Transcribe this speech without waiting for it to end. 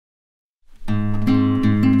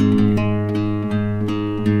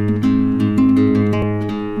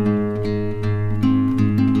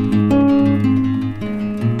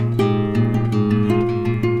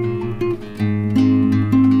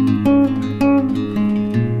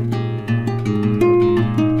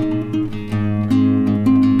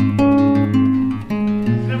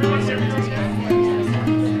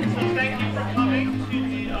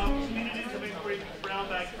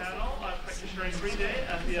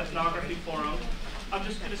Ethnography Forum. I'm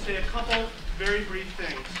just going to say a couple very brief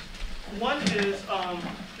things. One is,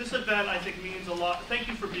 this event I think means a lot. Thank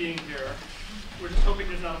you for being here. We're just hoping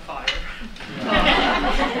there's not a fire.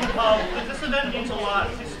 But this event means a lot.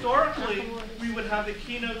 Historically, we would have the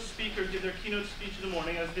keynote speaker give their keynote speech in the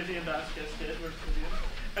morning, as Vivian Vasquez did,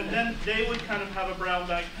 and then they would kind of have a brown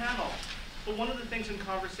bag panel. But one of the things in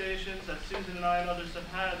conversations that Susan and I and others have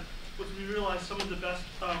had was we realized some of the best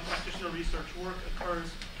practitioner research work occurs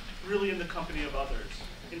really in the company of others,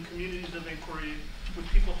 in communities of inquiry, with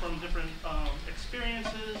people from different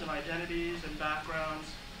experiences and identities and backgrounds.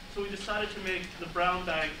 So we decided to make the brown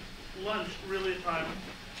bag lunch really a time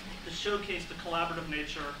to showcase the collaborative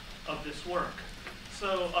nature of this work.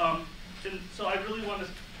 So, so I really want to,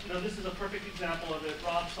 this is a perfect example of it.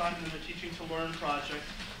 Rob Simon and the Teaching to Learn project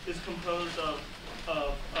is composed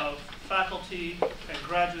of faculty and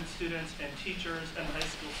graduate students and teachers and high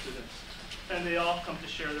school students. And they all come to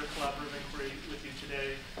share their collaborative inquiry with you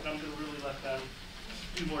today, and I'm going to really let them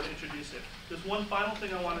do more to introduce it. There's one final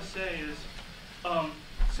thing I want to say is,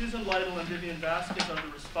 Susan Lytle and Vivian Vasquez are the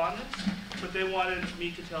respondents, but they wanted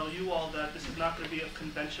me to tell you all that this is not going to be a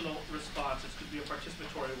conventional response. It's going to be a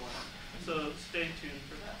participatory one. So stay tuned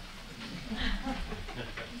for that.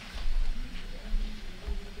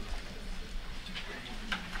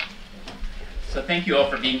 So thank you all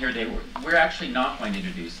for being here today. We're actually not going to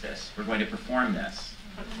introduce this. We're going to perform this.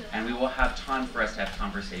 And we will have time for us to have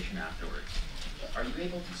conversation afterwards. Are you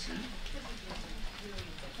able to see?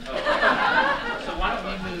 Oh, okay. So why don't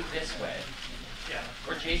we move this way? Yeah.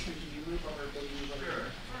 Or Jason, can you move over? Sure.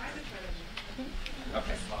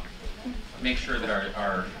 Okay. Make sure that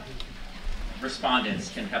our respondents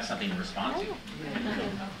can have something to respond to.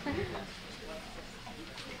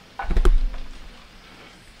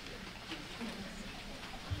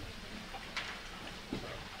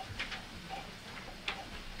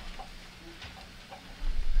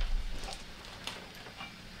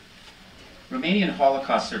 Romanian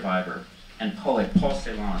Holocaust survivor and poet Paul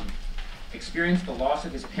Celan experienced the loss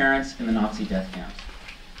of his parents in the Nazi death camps.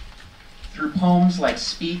 Through poems like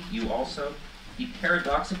Speak, You Also, he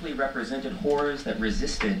paradoxically represented horrors that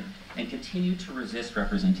resisted and continue to resist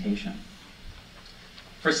representation.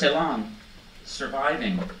 For Celan,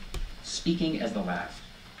 surviving, speaking as the last,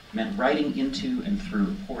 meant writing into and through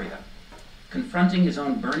aporia, confronting his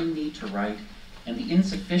own burning need to write and the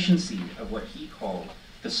insufficiency of what he called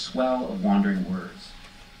the swell of wandering words,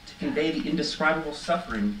 to convey the indescribable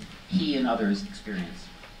suffering he and others experience.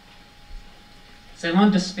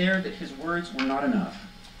 Celan despaired that his words were not enough.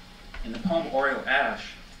 In the poem Oriel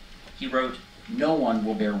Ash, he wrote, "No one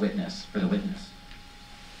will bear witness for the witness."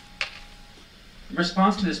 In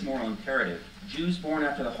response to this moral imperative, Jews born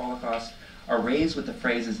after the Holocaust are raised with the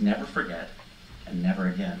phrases "never forget" and "never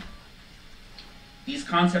again." These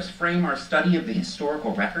concepts frame our study of the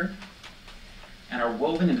historical record and are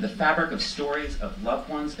woven into the fabric of stories of loved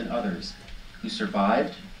ones and others who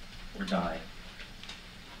survived or died.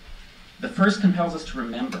 The first compels us to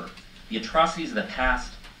remember the atrocities of the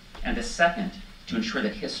past, and the second, to ensure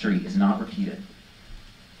that history is not repeated.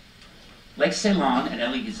 Like Celan and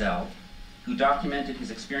Elie Wiesel, who documented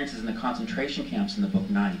his experiences in the concentration camps in the book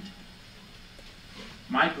Night,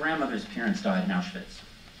 my grandmother's parents died in Auschwitz.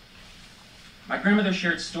 My grandmother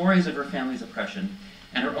shared stories of her family's oppression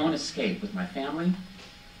and her own escape with my family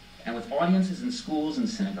and with audiences in schools and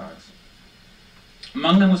synagogues.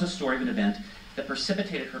 Among them was a story of an event that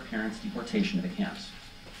precipitated her parents' deportation to the camps.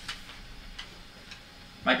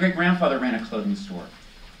 My great-grandfather ran a clothing store.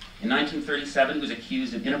 In 1937, he was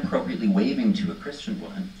accused of inappropriately waving to a Christian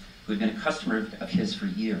woman who had been a customer of his for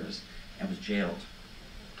years and was jailed.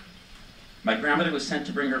 My grandmother was sent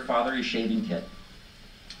to bring her father a shaving kit.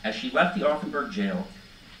 As she left the Offenburg jail,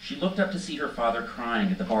 she looked up to see her father crying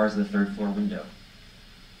at the bars of the third-floor window.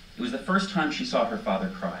 It was the first time she saw her father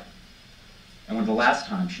cry, and one of the last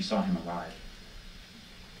times she saw him alive.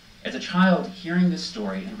 As a child, hearing this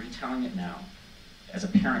story and retelling it now, as a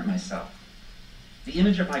parent myself, the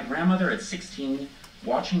image of my grandmother at 16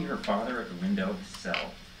 watching her father at the window of his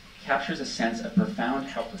cell captures a sense of profound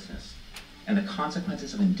helplessness and the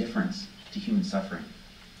consequences of indifference to human suffering.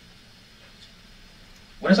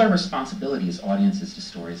 What is our responsibility as audiences to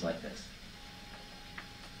stories like this?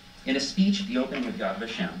 In a speech at the opening of Yad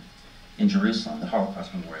Vashem in Jerusalem, the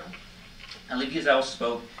Holocaust Memorial, Elie Wiesel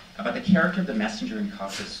spoke about the character of the messenger in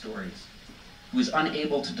Kafka's stories, who is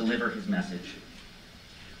unable to deliver his message.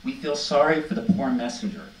 "We feel sorry for the poor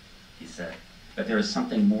messenger," he said, "but there is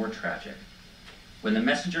something more tragic. When the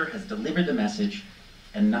messenger has delivered the message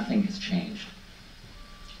and nothing has changed."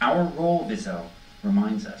 Our role, Wiesel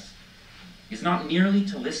reminds us, is not merely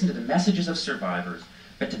to listen to the messages of survivors,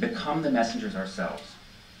 but to become the messengers ourselves.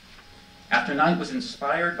 After Night was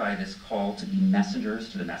inspired by this call to be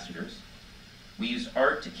messengers to the messengers, we used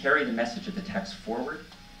art to carry the message of the text forward,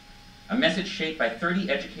 a message shaped by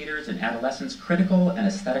 30 educators and adolescents' critical and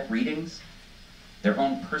aesthetic readings, their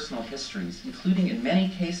own personal histories, including in many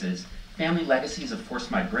cases, family legacies of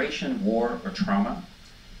forced migration, war, or trauma.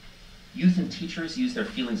 Youth and teachers used their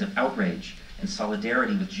feelings of outrage and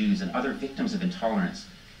solidarity with Jews and other victims of intolerance,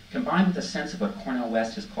 combined with a sense of what Cornel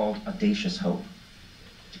West has called audacious hope,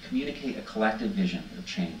 to communicate a collective vision of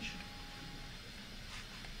change.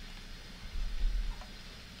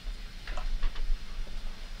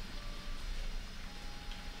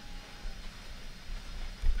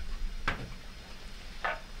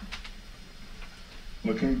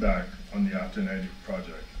 Looking back on the After Night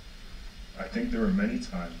project, I think there were many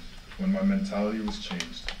times when my mentality was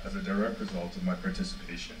changed as a direct result of my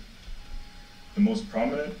participation. The most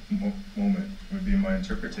prominent moment would be my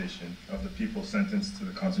interpretation of the people sentenced to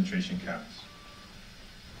the concentration camps.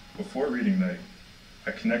 Before reading Night,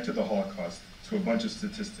 I connected the Holocaust to a bunch of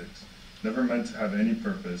statistics, never meant to have any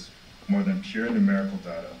purpose more than pure numerical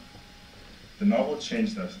data. The novel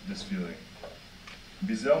changed this feeling.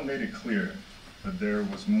 Wiesel made it clear that there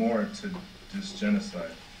was more to this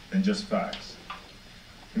genocide than just facts.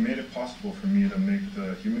 He made it possible for me to make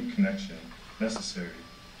the human connection necessary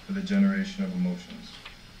for the generation of emotions.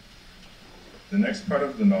 The next part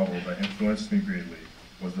of the novel that influenced me greatly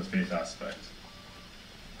was the faith aspect.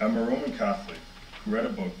 I'm a Roman Catholic who read a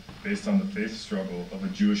book based on the faith struggle of a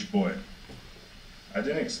Jewish boy. I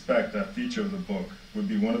didn't expect that feature of the book would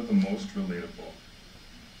be one of the most relatable.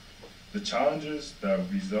 The challenges that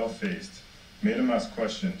Wiesel faced made him ask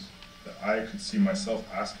questions that I could see myself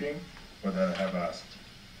asking or that I have asked.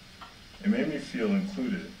 It made me feel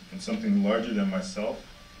included in something larger than myself.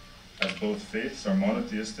 As both faiths are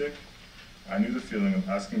monotheistic, I knew the feeling of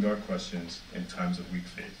asking God questions in times of weak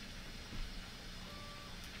faith.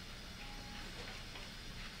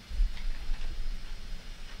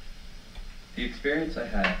 The experience I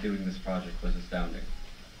had doing this project was astounding.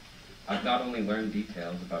 I've not only learned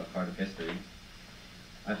details about part of history,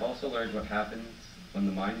 I've also learned what happens when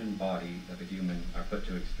the mind and body of a human are put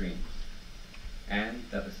to extremes, and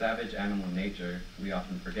that the savage animal nature we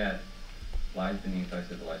often forget lies beneath our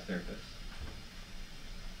civilized surface.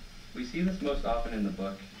 We see this most often in the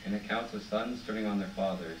book in accounts of sons turning on their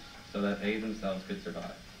fathers so that they themselves could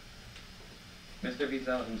survive. Mr.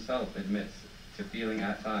 Wiesel himself admits to feeling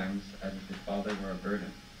at times as if his father were a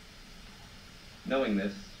burden. Knowing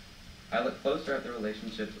this, I look closer at the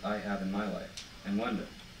relationships I have in my life and wonder,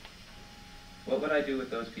 what would I do with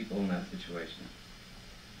those people in that situation?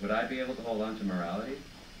 Would I be able to hold on to morality?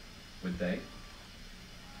 Would they?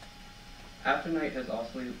 After Night has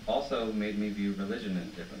also made me view religion in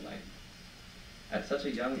a different light. At such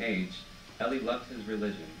a young age, Ellie loved his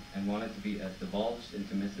religion and wanted to be as divulged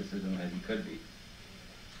into mysticism as he could be.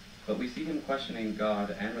 But we see him questioning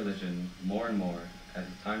God and religion more and more as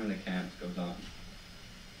his time in the camps goes on,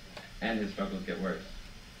 and his struggles get worse.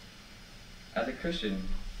 As a Christian,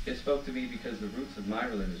 it spoke to me because the roots of my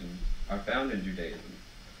religion are found in Judaism,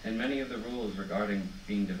 and many of the rules regarding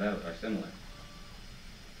being devout are similar.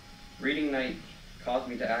 Reading Night caused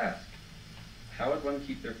me to ask, how would one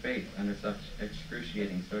keep their faith under such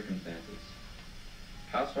excruciating circumstances?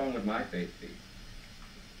 How strong would my faith be?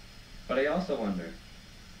 But I also wonder,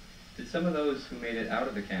 did some of those who made it out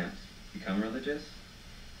of the camps become religious?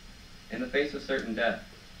 In the face of certain death,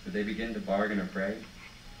 did they begin to bargain or pray?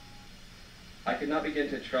 I could not begin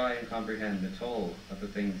to try and comprehend the toll of the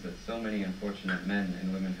things that so many unfortunate men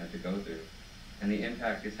and women had to go through, and the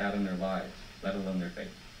impact it's had on their lives, let alone their faith.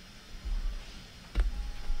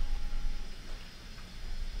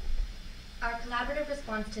 Our collaborative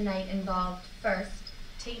response tonight involved, first,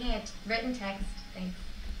 taking a written text,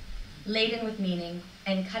 laden with meaning,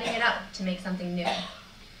 and cutting it up to make something new.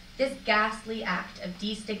 This ghastly act of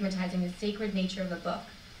destigmatizing the sacred nature of a book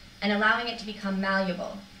and allowing it to become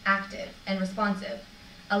malleable, active, and responsive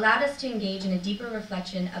allowed us to engage in a deeper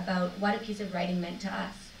reflection about what a piece of writing meant to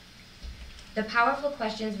us. The powerful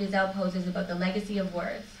questions Wiesel poses about the legacy of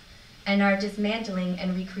words and our dismantling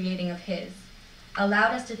and recreating of his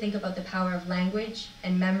allowed us to think about the power of language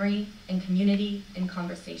and memory and community and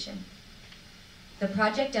conversation. The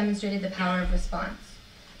project demonstrated the power of response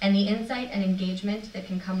and the insight and engagement that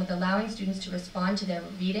can come with allowing students to respond to their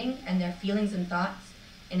reading and their feelings and thoughts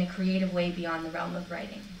in a creative way beyond the realm of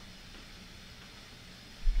writing.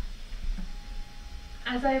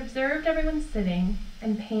 As I observed everyone sitting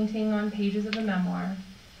and painting on pages of a memoir,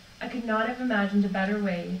 I could not have imagined a better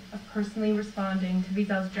way of personally responding to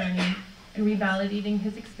Wiesel's journey and revalidating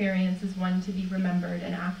his experience as one to be remembered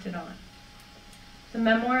and acted on. The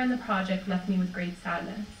memoir and the project left me with great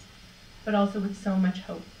sadness, but also with so much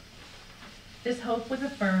hope. This hope was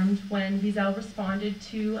affirmed when Wiesel responded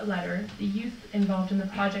to a letter the youth involved in the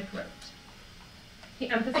project wrote. He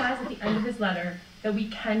emphasized at the end of his letter that we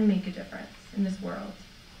can make a difference in this world,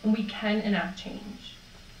 and we can enact change.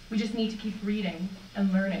 We just need to keep reading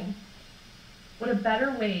and learning. What a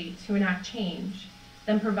better way to enact change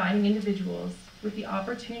than providing individuals with the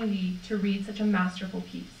opportunity to read such a masterful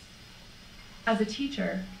piece. As a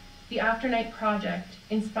teacher, the Afternight Project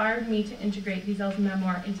inspired me to integrate Wiesel's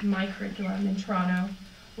memoir into my curriculum in Toronto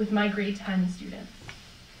with my grade 10 students.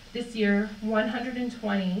 This year,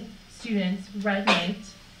 120 students read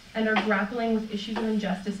Night and are grappling with issues of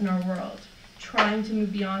injustice in our world, trying to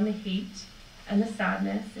move beyond the hate and the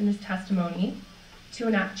sadness in this testimony to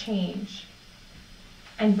enact change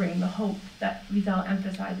and bring the hope that Wiesel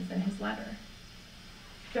emphasizes in his letter.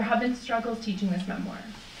 There have been struggles teaching this memoir.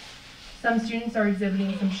 Some students are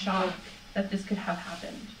exhibiting some shock that this could have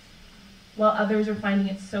happened, while others are finding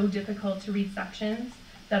it so difficult to read sections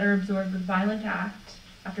that are absorbed with violent act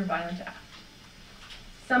after violent act.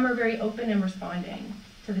 Some are very open in responding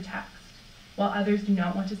to the text, while others do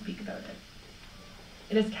not want to speak about it.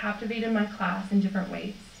 It has captivated my class in different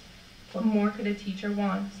ways. What more could a teacher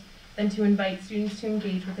want than to invite students to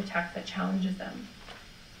engage with a text that challenges them?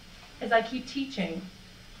 As I keep teaching,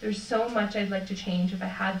 there's so much I'd like to change if I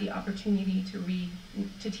had the opportunity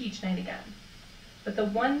to teach Night again. But the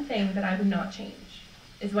one thing that I would not change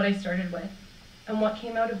is what I started with and what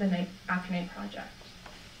came out of the Afternight Project.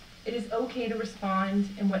 It is okay to respond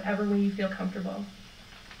in whatever way you feel comfortable,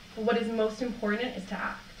 but what is most important is to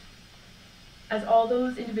act. As all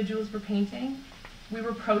those individuals were painting, we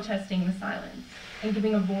were protesting the silence and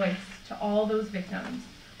giving a voice to all those victims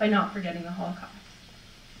by not forgetting the Holocaust.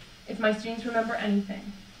 If my students remember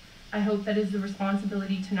anything, I hope that is the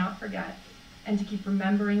responsibility to not forget and to keep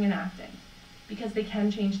remembering and acting, because they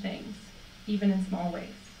can change things, even in small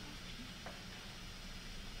ways.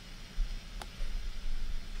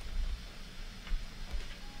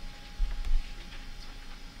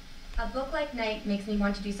 A book like Night makes me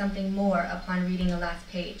want to do something more upon reading the last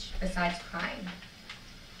page, besides crying.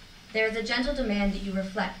 There is a gentle demand that you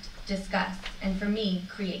reflect, discuss, and for me,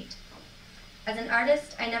 create. As an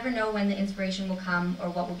artist, I never know when the inspiration will come or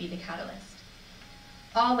what will be the catalyst.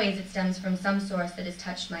 Always it stems from some source that has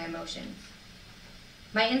touched my emotions.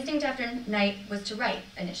 My instinct after Night was to write,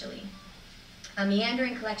 initially. A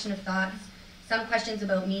meandering collection of thoughts, some questions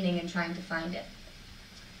about meaning and trying to find it.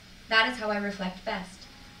 That is how I reflect best.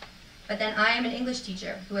 But then I am an English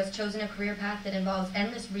teacher who has chosen a career path that involves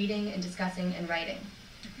endless reading and discussing and writing.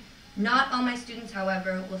 Not all my students,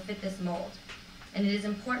 however, will fit this mold, and it is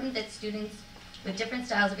important that students with different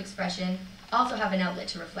styles of expression also have an outlet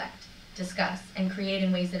to reflect, discuss, and create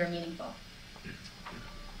in ways that are meaningful.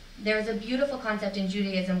 There is a beautiful concept in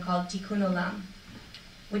Judaism called tikkun olam,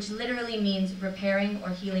 which literally means repairing or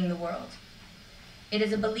healing the world. It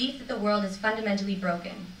is a belief that the world is fundamentally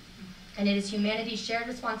broken, and it is humanity's shared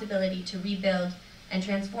responsibility to rebuild and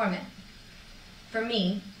transform it. For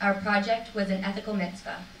me, our project was an ethical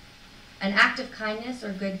mitzvah, an act of kindness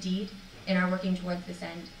or good deed in our working towards this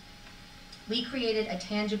end. We created a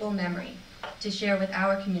tangible memory to share with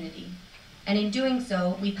our community, and in doing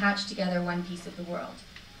so, we patched together one piece of the world.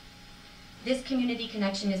 This community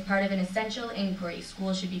connection is part of an essential inquiry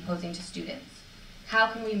schools should be posing to students.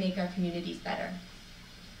 How can we make our communities better?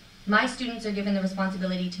 My students are given the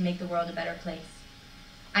responsibility to make the world a better place.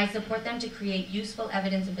 I support them to create useful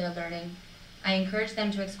evidence of their learning. I encourage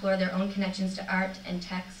them to explore their own connections to art and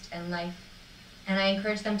text and life. And I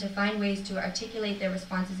encourage them to find ways to articulate their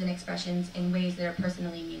responses and expressions in ways that are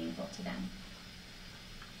personally meaningful to them.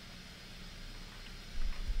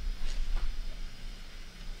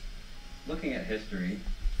 Looking at history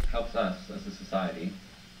helps us, as a society,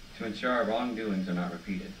 to ensure our wrongdoings are not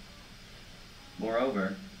repeated.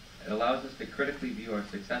 Moreover, it allows us to critically view our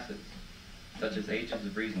successes, such as ages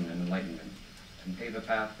of reason and enlightenment, and pave a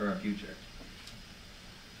path for our future.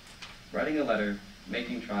 Writing a letter,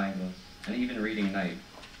 making triangles, and even reading Night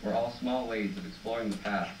were all small ways of exploring the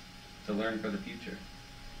path to learn for the future.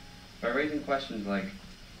 By raising questions like,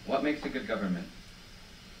 what makes a good government?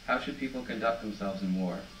 How should people conduct themselves in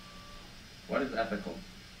war? What is ethical?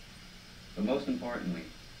 But most importantly,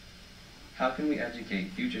 how can we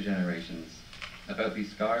educate future generations about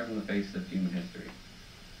these scars on the face of human history?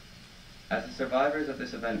 As the survivors of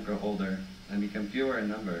this event grow older and become fewer in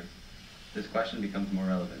number, this question becomes more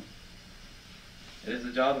relevant. It is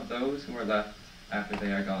the job of those who are left after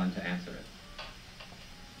they are gone to answer it.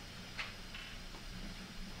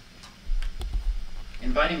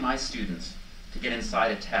 inviting my students to get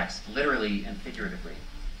inside a text, literally and figuratively.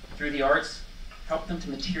 Through the arts, help them to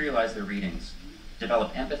materialize their readings,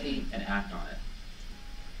 develop empathy, and act on it.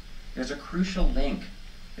 There's a crucial link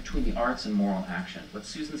between the arts and moral action, what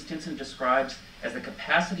Susan Stinson describes as the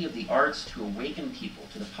capacity of the arts to awaken people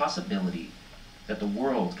to the possibility that the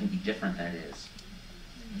world can be different than it is.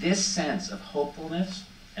 This sense of hopefulness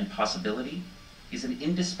and possibility is an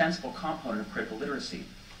indispensable component of critical literacy.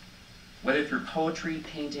 Whether through poetry,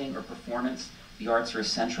 painting, or performance, the arts are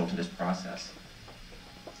essential to this process.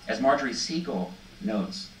 As Marjorie Siegel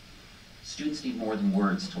notes, students need more than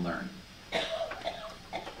words to learn.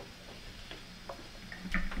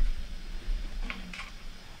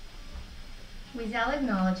 Wiesel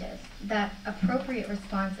acknowledges that appropriate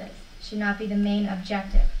responses should not be the main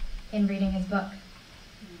objective in reading his book.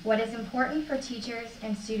 What is important for teachers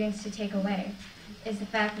and students to take away is the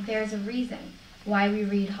fact that there is a reason why we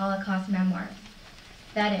read Holocaust memoirs.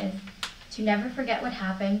 That is, to never forget what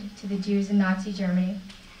happened to the Jews in Nazi Germany,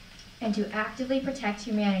 and to actively protect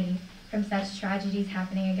humanity from such tragedies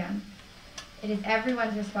happening again. It is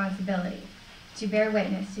everyone's responsibility to bear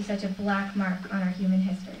witness to such a black mark on our human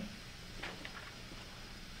history.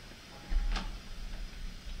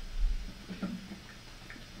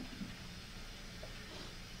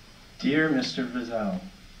 Dear Mr. Wiesel,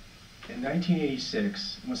 in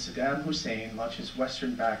 1986, when Saddam Hussein launched his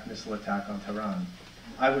Western-backed missile attack on Tehran,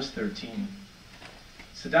 I was 13.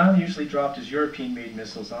 Saddam usually dropped his European-made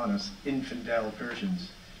missiles on us, infidel Persians,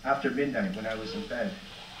 after midnight when I was in bed.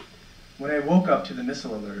 When I woke up to the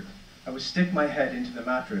missile alert, I would stick my head into the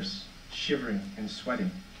mattress, shivering and sweating.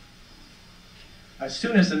 As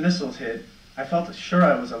soon as the missiles hit, I felt sure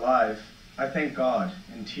I was alive. I thanked God,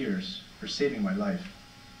 in tears, for saving my life.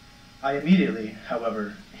 I immediately,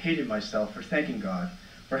 however, hated myself for thanking God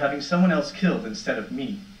for having someone else killed instead of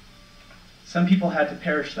me. Some people had to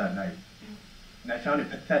perish that night, and I found it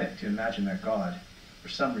pathetic to imagine that God, for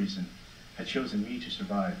some reason, had chosen me to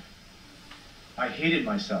survive. I hated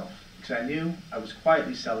myself because I knew I was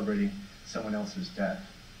quietly celebrating someone else's death.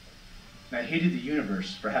 And I hated the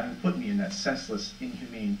universe for having put me in that senseless,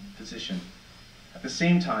 inhumane position, at the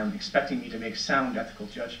same time expecting me to make sound ethical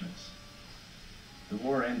judgments. The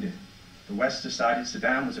war ended. The West decided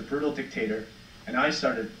Saddam was a brutal dictator, and I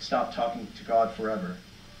stopped talking to God forever.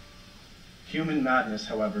 Human madness,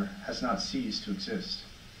 however, has not ceased to exist.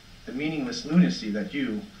 The meaningless lunacy that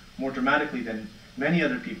you, more dramatically than many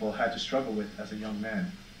other people, had to struggle with as a young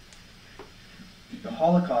man. The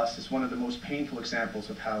Holocaust is one of the most painful examples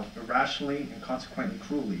of how irrationally and consequently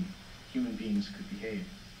cruelly human beings could behave.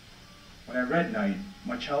 When I read Night,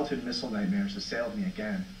 my childhood missile nightmares assailed me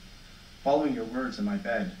again. Following your words in my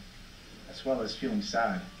bed, as well as feeling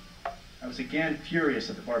sad, I was again furious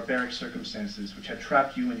at the barbaric circumstances which had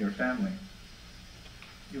trapped you and your family.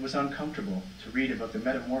 It was uncomfortable to read about the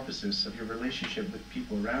metamorphosis of your relationship with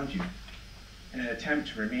people around you in an attempt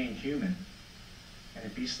to remain human in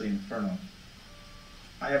a beastly inferno.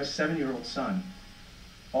 I have a 7-year-old son.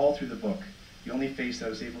 All through the book, the only face I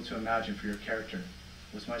was able to imagine for your character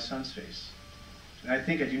was my son's face. And I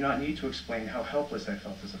think I do not need to explain how helpless I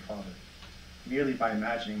felt as a father, merely by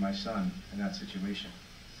imagining my son in that situation.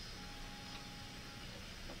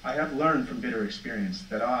 I have learned from bitter experience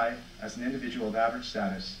that I, as an individual of average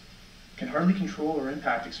status, can hardly control or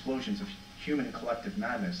impact explosions of human collective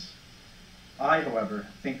madness. I, however,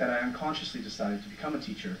 think that I unconsciously decided to become a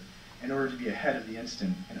teacher in order to be ahead of the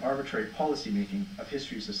instant in arbitrary policy-making of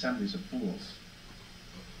history's assemblies of fools.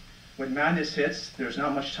 When madness hits, there's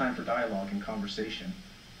not much time for dialogue and conversation.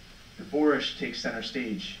 The boorish take center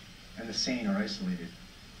stage, and the sane are isolated.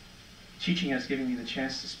 Teaching has given me the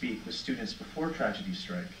chance to speak with students before tragedies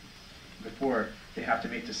strike, before they have to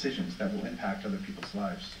make decisions that will impact other people's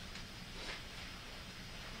lives.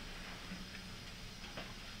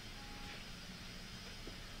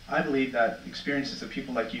 I believe that experiences of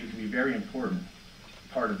people like you can be a very important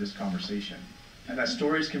part of this conversation, and that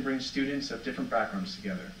stories can bring students of different backgrounds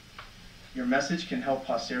together. Your message can help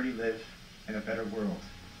posterity live in a better world.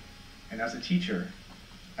 And as a teacher,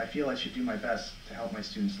 I feel I should do my best to help my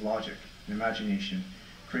students' logic and imagination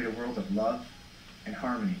create a world of love and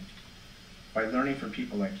harmony by learning from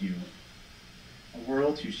people like you. A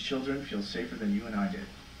world whose children feel safer than you and I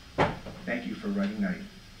did. Thank you for writing Night.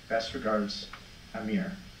 Best regards,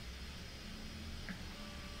 Amir.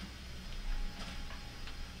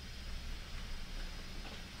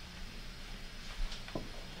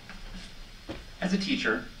 As a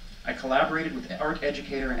teacher, I collaborated with art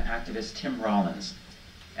educator and activist Tim Rollins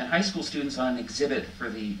and high school students on an exhibit for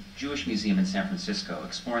the Jewish Museum in San Francisco,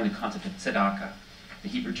 exploring the concept of tzedakah, the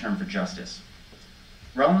Hebrew term for justice.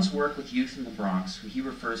 Rowan's work with youth in the Bronx, who he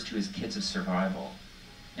refers to as kids of survival,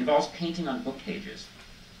 involves painting on book pages.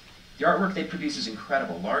 The artwork they produce is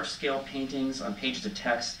incredible. Large-scale paintings on pages of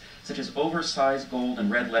text, such as oversized gold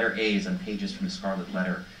and red letter A's on pages from the Scarlet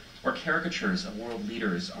Letter, or caricatures of world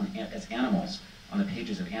leaders as animals on the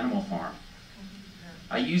pages of Animal Farm.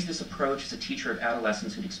 I use this approach as a teacher of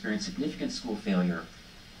adolescents who'd experienced significant school failure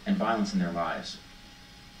and violence in their lives.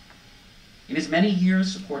 In his many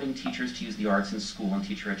years supporting teachers to use the arts in school and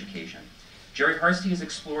teacher education, Jerry Harsty has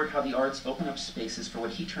explored how the arts open up spaces for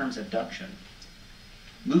what he terms abduction.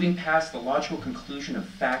 Moving past the logical conclusion of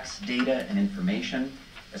facts, data, and information,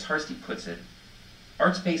 as Harsty puts it,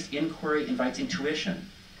 arts-based inquiry invites intuition,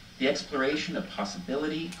 the exploration of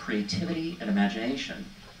possibility, creativity, and imagination.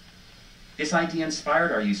 This idea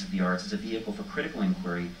inspired our use of the arts as a vehicle for critical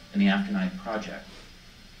inquiry in the Afternight Project.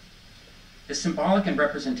 The symbolic and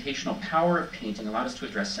representational power of painting allowed us to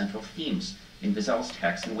address central themes in Vizel's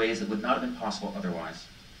text in ways that would not have been possible otherwise.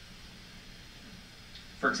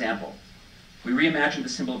 For example, we reimagined the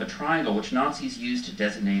symbol of a triangle, which Nazis used to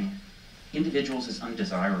designate individuals as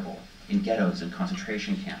undesirable in ghettos and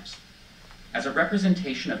concentration camps, as a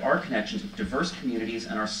representation of our connections with diverse communities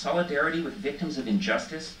and our solidarity with victims of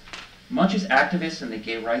injustice. Much as activists in the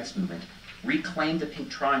gay rights movement reclaimed the pink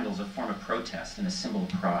triangle as a form of protest and a symbol of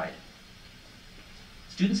pride.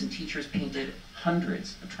 Students and teachers painted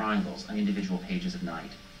hundreds of triangles on individual pages of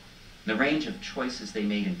Night. The range of choices they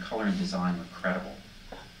made in color and design were incredible.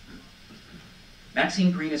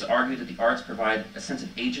 Maxine Green has argued that the arts provide a sense of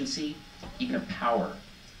agency, even of power,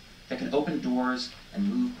 that can open doors and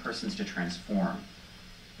move persons to transform.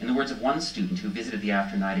 In the words of one student who visited the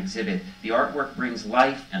Afternight exhibit, the artwork brings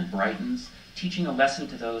life and brightens, teaching a lesson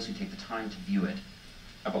to those who take the time to view it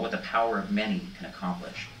about what the power of many can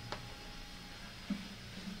accomplish.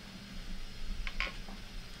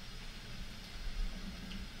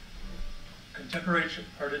 Contemporary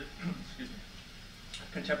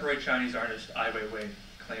Chinese artist Ai Weiwei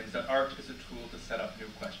claims that art is a tool to set up new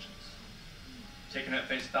questions. Taken at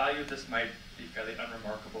face value, this might be fairly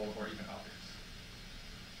unremarkable or even obvious.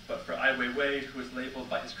 But for Ai Weiwei, who is labeled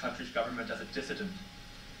by his country's government as a dissident,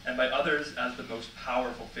 and by others as the most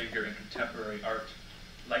powerful figure in contemporary art,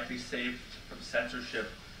 likely saved from censorship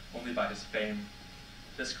only by his fame,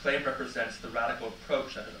 this claim represents the radical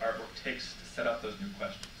approach that his artwork takes to set up those new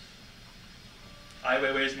questions. Ai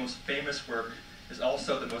Weiwei's most famous work is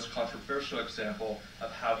also the most controversial example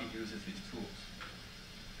of how he uses these tools.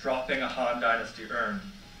 Dropping a Han Dynasty urn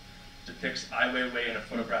depicts Ai Weiwei in a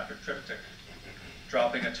photographic triptych,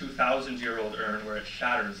 dropping a 2,000-year-old urn where it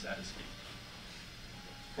shatters at his feet.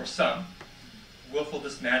 For some, willful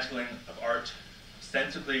dismantling of art,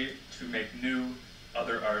 ostensibly to make new,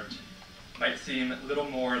 other art, might seem little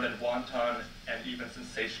more than wanton and even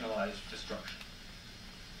sensationalized destruction.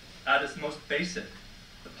 At its most basic,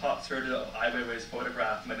 the potsurda of Ai Weiwei's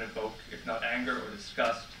photograph might invoke, if not anger or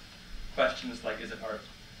disgust, questions like, is it art,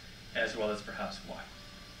 as well as perhaps why.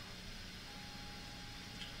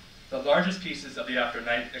 The largest pieces of the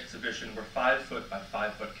Afternight exhibition were 5-foot by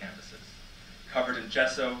 5-foot canvases, covered in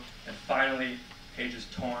gesso, and finally, pages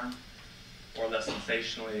torn, or less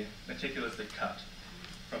sensationally, meticulously cut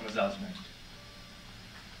from Vizel's Night.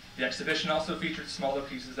 The exhibition also featured smaller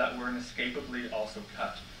pieces that were inescapably also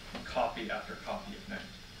cut, copy after copy of Night.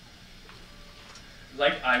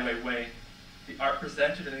 Like Ai Weiwei, the art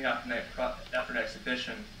presented in the Afternight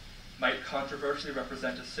exhibition might controversially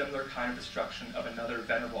represent a similar kind of destruction of another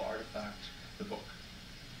venerable artifact, the book.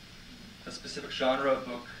 The specific genre of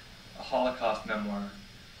book, a Holocaust memoir,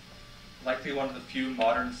 likely one of the few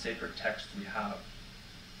modern sacred texts we have,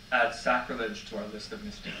 adds sacrilege to our list of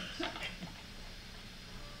misdeeds.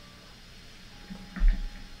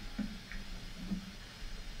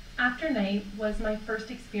 Afternight was my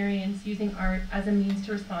first experience using art as a means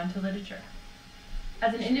to respond to literature.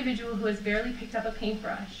 As an individual who has barely picked up a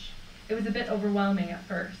paintbrush, it was a bit overwhelming at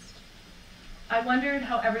first. I wondered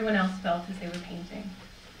how everyone else felt as they were painting.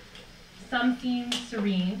 Some seemed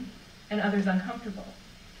serene and others uncomfortable.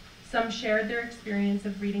 Some shared their experience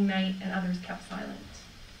of reading Night and others kept silent.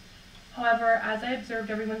 However, as I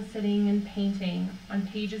observed everyone sitting and painting on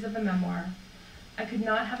pages of the memoir, I could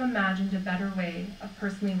not have imagined a better way of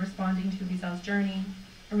personally responding to Vizel's journey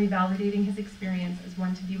and revalidating his experience as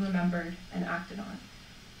one to be remembered and acted on.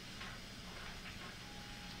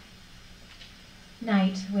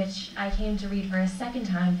 Night, which I came to read for a second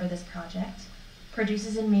time for this project,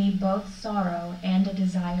 produces in me both sorrow and a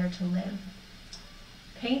desire to live.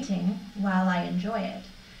 Painting, while I enjoy it,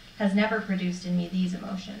 has never produced in me these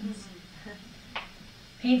emotions.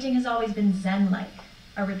 Painting has always been Zen-like,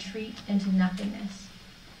 a retreat into nothingness.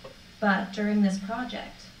 But during this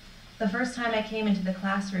project, the first time I came into the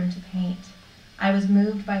classroom to paint, I was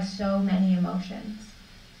moved by so many emotions.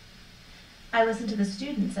 I listened to the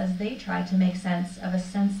students as they tried to make sense of a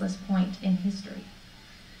senseless point in history.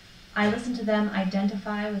 I listened to them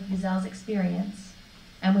identify with Wiesel's experience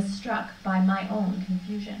and was struck by my own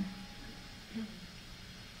confusion.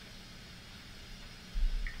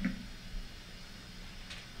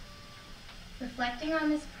 Reflecting on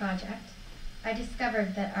this project, I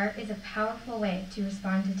discovered that art is a powerful way to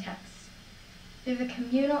respond to text. Through the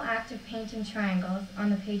communal act of painting triangles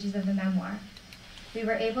on the pages of the memoir, we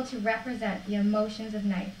were able to represent the emotions of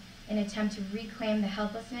night in an attempt to reclaim the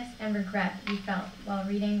helplessness and regret we felt while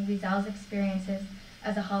reading Wiesel's experiences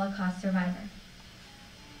as a Holocaust survivor.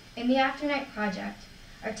 In the After Night project,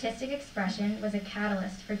 artistic expression was a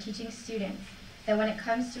catalyst for teaching students that when it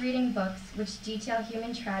comes to reading books which detail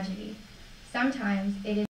human tragedy, sometimes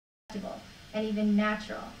it is acceptable and even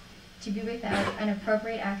natural to be without an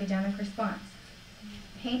appropriate academic response.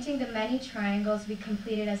 Painting the many triangles we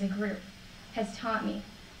completed as a group has taught me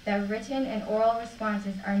that written and oral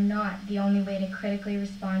responses are not the only way to critically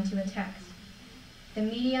respond to a text. The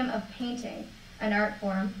medium of painting, an art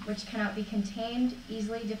form which cannot be contained,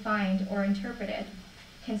 easily defined, or interpreted,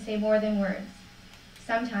 can say more than words.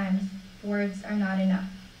 Sometimes words are not enough.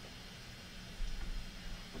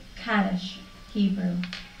 Kaddish, Hebrew,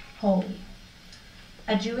 holy.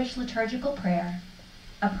 A Jewish liturgical prayer,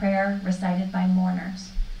 a prayer recited by mourners.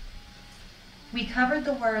 We covered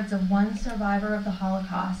the words of one survivor of the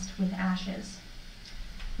Holocaust with ashes.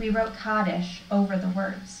 We wrote Kaddish over the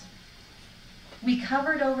words. We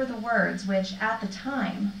covered over the words, which at the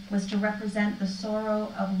time was to represent the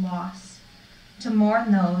sorrow of loss, to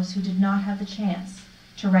mourn those who did not have the chance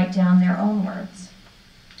to write down their own words.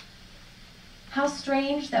 How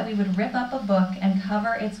strange that we would rip up a book and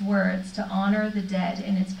cover its words to honor the dead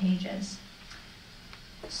in its pages.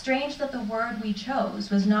 Strange that the word we chose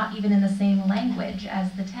was not even in the same language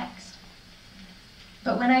as the text.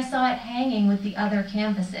 But when I saw it hanging with the other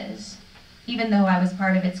canvases, even though I was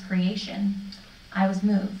part of its creation, I was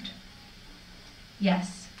moved.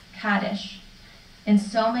 Yes, Kaddish, in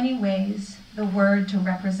so many ways, the word to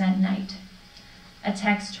represent night. A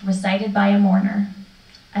text recited by a mourner,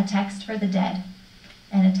 a text for the dead,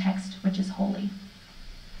 and a text which is holy.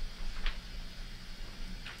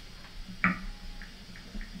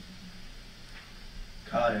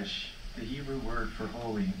 Kaddish, the Hebrew word for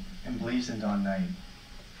holy, emblazoned on night.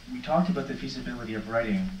 We talked about the feasibility of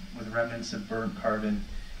writing with remnants of burnt carbon,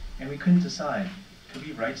 and we couldn't decide. Could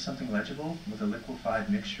we write something legible with a liquefied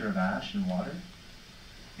mixture of ash and water?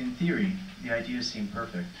 In theory, the idea seemed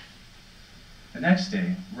perfect. The next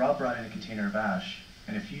day, Rob brought in a container of ash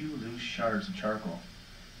and a few loose shards of charcoal.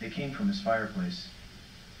 They came from his fireplace.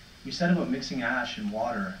 We set about mixing ash and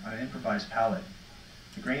water on an improvised palette.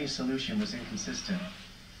 The grainy solution was inconsistent.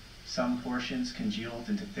 Some portions congealed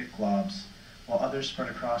into thick globs, while others spread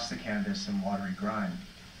across the canvas in watery grime.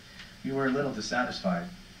 We were a little dissatisfied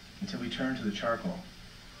until we turned to the charcoal,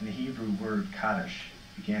 and the Hebrew word Kaddish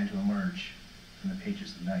began to emerge from the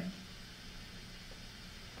pages of night.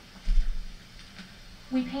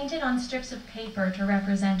 We painted on strips of paper to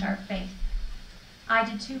represent our faith. I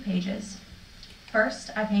did 2 pages.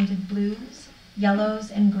 First, I painted blues,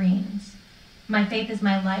 yellows, and greens. My faith is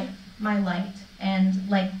my life, my light, and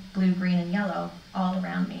like blue, green, and yellow, all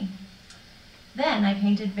around me. Then I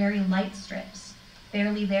painted very light strips,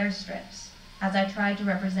 barely there strips, as I tried to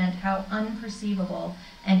represent how unperceivable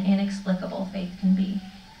and inexplicable faith can be.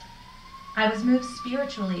 I was moved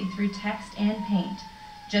spiritually through text and paint,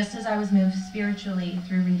 just as I was moved spiritually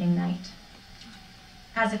through reading night.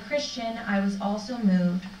 As a Christian, I was also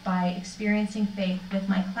moved by experiencing faith with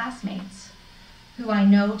my classmates, who I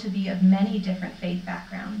know to be of many different faith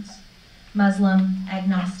backgrounds: Muslim,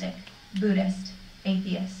 agnostic, Buddhist,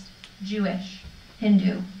 atheist, Jewish,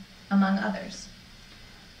 Hindu, among others.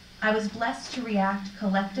 I was blessed to react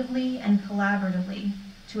collectively and collaboratively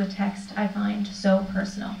to a text I find so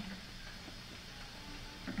personal.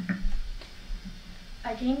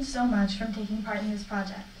 I gained so much from taking part in this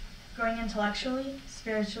project, growing intellectually,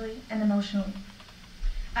 spiritually, and emotionally.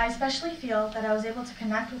 I especially feel that I was able to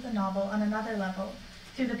connect with the novel on another level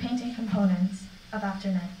through the painting components of After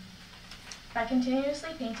Night. By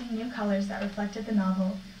continuously painting new colors that reflected the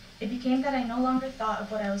novel, it became that I no longer thought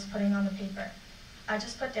of what I was putting on the paper. I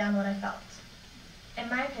just put down what I felt. In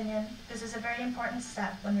my opinion, this is a very important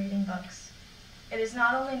step when reading books. It is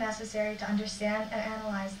not only necessary to understand and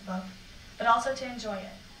analyze the book, but also to enjoy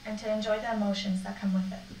it, and to enjoy the emotions that come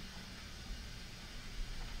with it.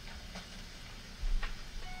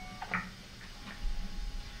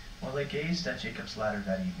 While I gazed at Jacob's ladder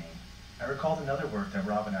that evening, I recalled another work that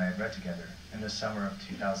Rob and I had read together in the summer of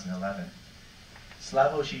 2011,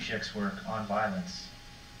 Slavoj Žižek's work On Violence.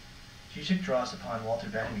 Žižek draws upon Walter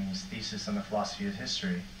Benjamin's thesis on the philosophy of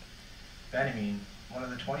history. Benjamin, one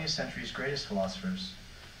of the 20th century's greatest philosophers,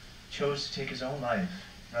 chose to take his own life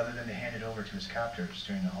rather than to hand it over to his captors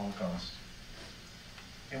during the Holocaust.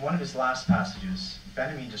 In one of his last passages,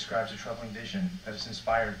 Benjamin describes a troubling vision that is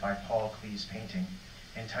inspired by Paul Klee's painting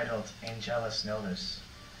entitled Angelus Novus,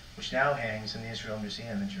 which now hangs in the Israel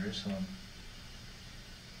Museum in Jerusalem.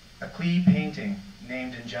 A Klee painting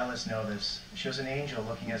named Angelus Novus shows an angel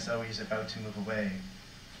looking as though he is about to move away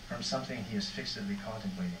from something he is fixedly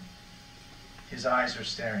contemplating. His eyes are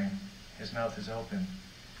staring, his mouth is open,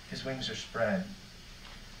 his wings are spread.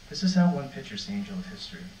 This is how one pictures the angel of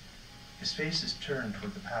history. His face is turned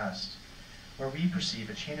toward the past. Where we perceive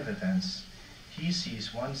a chain of events, he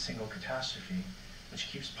sees one single catastrophe which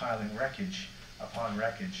keeps piling wreckage upon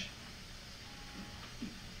wreckage.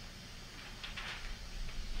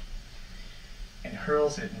 And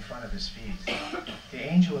hurls it in front of his feet. The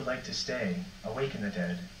angel would like to stay, awaken the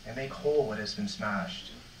dead, and make whole what has been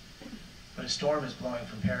smashed. But a storm is blowing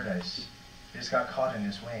from paradise. It has got caught in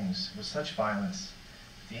his wings with such violence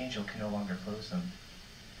that the angel can no longer close them.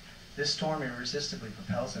 This storm irresistibly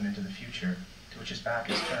propels him into the future, to which his back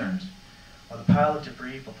is turned, while the pile of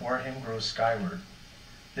debris before him grows skyward.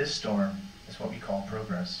 This storm is what we call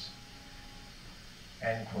progress.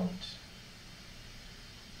 End quote.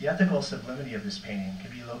 The ethical sublimity of this painting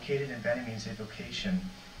can be located in Benjamin's evocation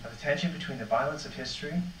of the tension between the violence of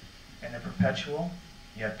history and the perpetual,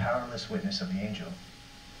 yet powerless witness of the angel.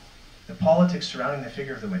 The politics surrounding the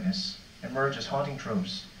figure of the witness emerge as haunting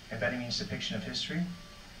tropes in Benjamin's depiction of history,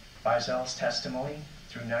 Baizel's testimony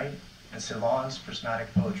through night, and Ceylon's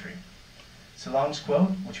prismatic poetry. Ceylon's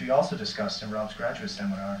quote, which we also discussed in Rob's graduate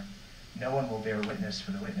seminar, "No one will bear witness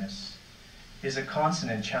for the witness," is a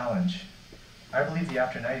consonant challenge. I believe the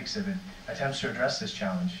After Night exhibit attempts to address this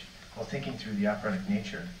challenge while thinking through the operatic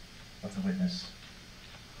nature of the witness.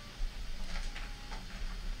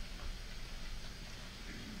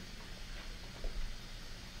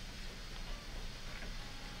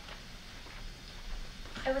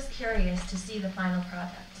 I was curious to see the final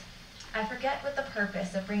product. I forget what the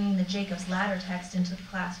purpose of bringing the Jacob's Ladder text into the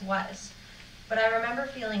class was, but I remember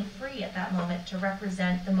feeling free at that moment to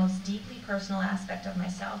represent the most deeply personal aspect of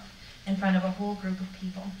myself in front of a whole group of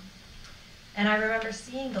people. And I remember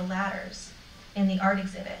seeing the ladders in the art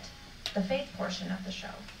exhibit, the faith portion of the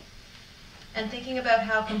show, and thinking about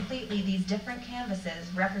how completely these different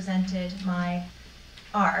canvases represented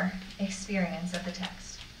our experience of the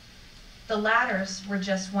text. The ladders were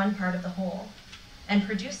just one part of the whole, and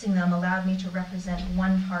producing them allowed me to represent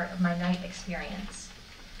one part of my night experience,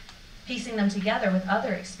 piecing them together with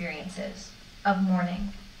other experiences of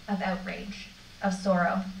mourning, of outrage, of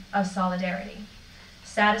sorrow, of solidarity,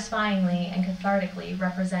 satisfyingly and cathartically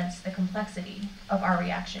represents the complexity of our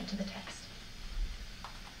reaction to the text.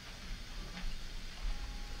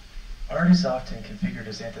 Art is often configured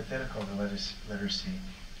as antithetical to literacy.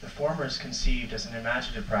 The former is conceived as an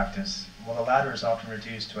imaginative practice, while the latter is often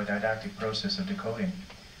reduced to a didactic process of decoding.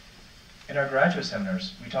 In our graduate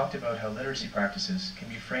seminars, we talked about how literacy practices can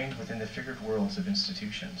be framed within the figured worlds of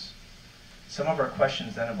institutions. Some of our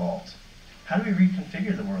questions then evolved. How do we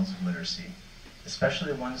reconfigure the worlds of literacy,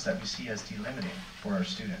 especially the ones that we see as delimiting for our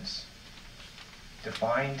students?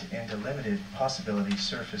 Defined and delimited possibilities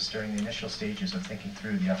surfaced during the initial stages of thinking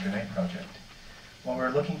through the After Night project. While we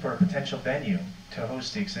were looking for a potential venue to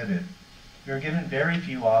host the exhibit, we were given very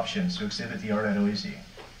few options to exhibit the art at OISE,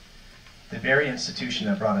 the very institution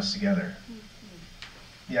that brought us together.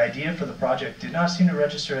 The idea for the project did not seem to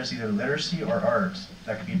register as either literacy or art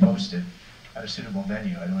that could be posted at a suitable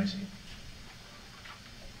venue at OISE.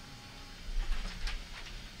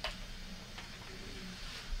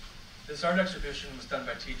 This art exhibition was done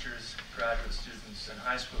by teachers, graduate students, and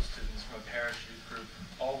high school students from a parish youth group,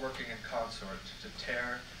 all working in consort to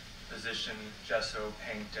tear, position, gesso,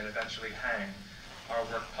 paint, and eventually hang our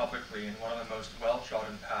work publicly in one of the most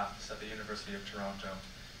well-trodden paths at the University of Toronto,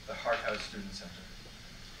 the Hart House Student Centre.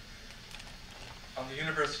 On the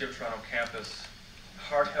University of Toronto campus,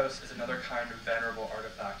 Hart House is another kind of venerable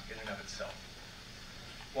artifact in and of itself.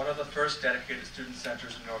 One of the first dedicated student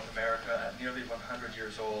centers in North America, at nearly 100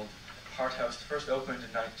 years old, Hart House first opened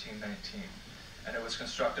in 1919, and it was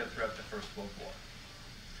constructed throughout the First World War.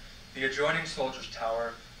 The adjoining Soldiers'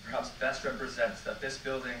 Tower perhaps best represents that this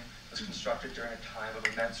building was constructed during a time of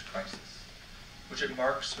immense crisis, which it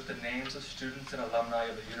marks with the names of students and alumni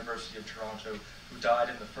of the University of Toronto who died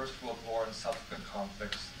in the First World War and subsequent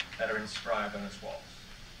conflicts that are inscribed on its walls.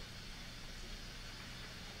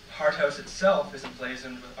 Harthouse itself is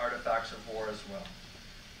emblazoned with artifacts of war as well.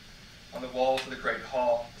 On the walls of the Great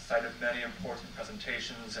Hall, the site of many important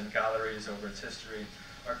presentations and galleries over its history,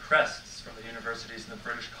 are crests from the universities in the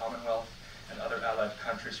British Commonwealth and other allied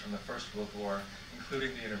countries from the First World War,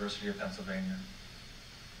 including the University of Pennsylvania.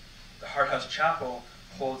 The Harthouse Chapel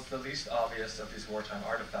holds the least obvious of these wartime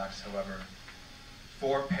artifacts, however,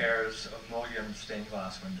 4 pairs of mullioned stained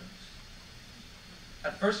glass windows.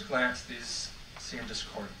 At first glance, these seem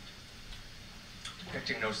discordant,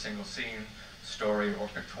 depicting no single scene, story, or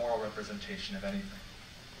pictorial representation of anything.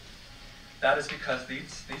 That is because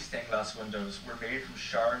these stained glass windows were made from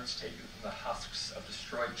shards taken from the husks of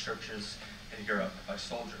destroyed churches in Europe by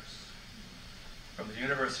soldiers from the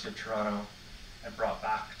University of Toronto and brought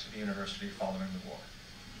back to the university following the war.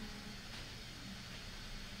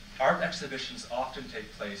 Art exhibitions often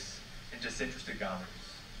take place in disinterested galleries,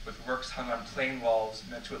 with works hung on plain walls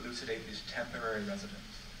meant to elucidate these temporary residents.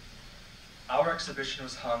 Our exhibition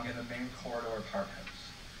was hung in the main corridor of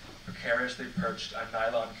Harthouse, precariously perched on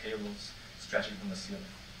nylon cables stretching from the ceiling.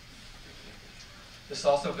 This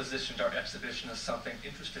also positioned our exhibition as something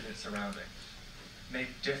interested in its surroundings, made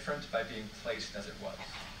different by being placed as it was,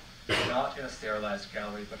 not in a sterilized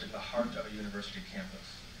gallery, but in the heart of a university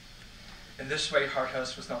campus. In this way,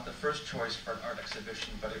 Harthouse was not the first choice for an art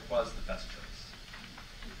exhibition, but it was the best choice.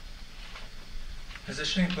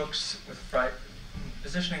 Positioning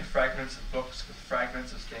fragments of books with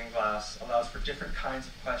fragments of stained glass allows for different kinds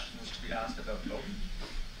of questions to be asked about both.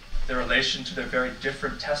 Their relation to their very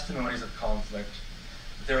different testimonies of conflict,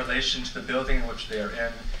 their relation to the building in which they are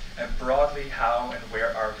in, and broadly how and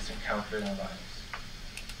where art is encountered in our lives.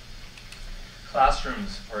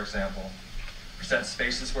 Classrooms, for example, present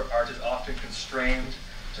spaces where art is often constrained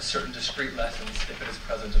to certain discrete lessons, if it is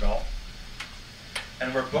present at all,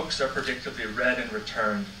 and where books are predictably read and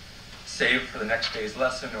returned, saved for the next day's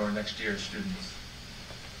lesson or next year's students.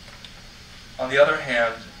 On the other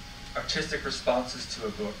hand, artistic responses to a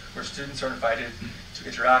book, where students are invited to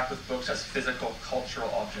interact with books as physical, cultural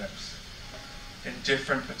objects in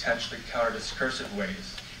different, potentially counter-discursive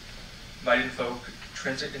ways, might invoke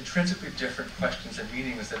intrinsically different questions and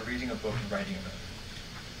meanings than reading a book and writing about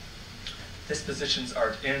it. This positions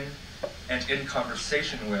art in and in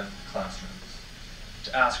conversation with classrooms,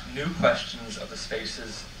 to ask new questions of the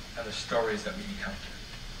spaces and the stories that we encounter.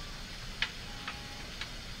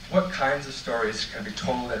 What kinds of stories can be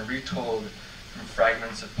told and retold from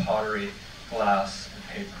fragments of pottery, glass, and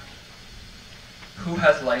paper? Who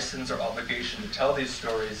has license or obligation to tell these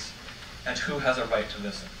stories, and who has a right to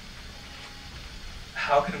listen?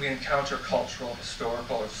 How can we encounter cultural,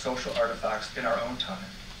 historical, or social artifacts in our own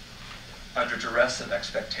time, under duress of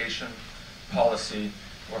expectation, policy,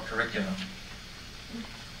 or curriculum?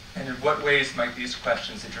 And in what ways might these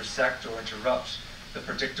questions intersect or interrupt the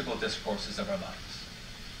predictable discourses of our lives?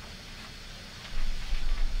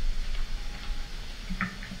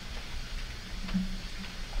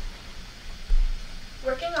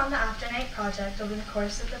 Working on the After Night project over the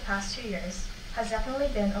course of the past 2 years has definitely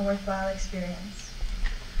been a worthwhile experience.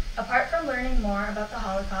 Apart from learning more about the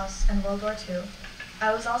Holocaust and World War II,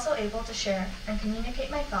 I was also able to share and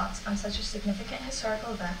communicate my thoughts on such a significant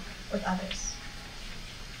historical event with others.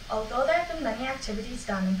 Although there have been many activities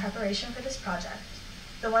done in preparation for this project,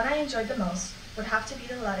 the one I enjoyed the most would have to be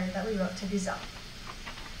the letter that we wrote to Wiesel.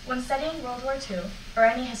 When studying World War II, or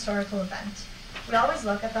any historical event, we always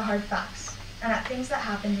look at the hard facts, and at things that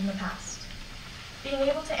happened in the past. Being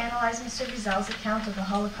able to analyze Mr. Wiesel's account of the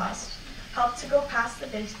Holocaust helped to go past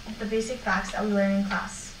the basic facts that we learn in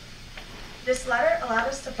class. This letter allowed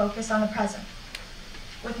us to focus on the present.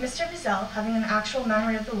 With Mr. Wiesel having an actual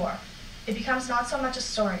memory of the war, it becomes not so much a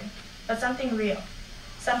story, but something real,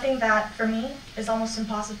 something that, for me, is almost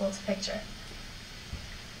impossible to picture.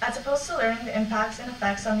 As opposed to learning the impacts and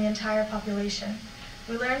effects on the entire population,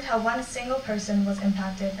 we learned how one single person was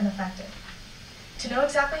impacted and affected. To know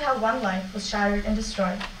exactly how one life was shattered and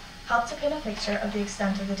destroyed helped to paint a picture of the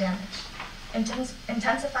extent of the damage,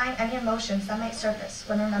 intensifying any emotions that might surface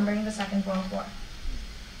when remembering the Second World War.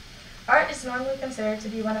 Art is normally considered to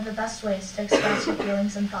be one of the best ways to express your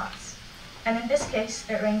feelings and thoughts, and in this case,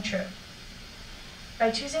 it rang true.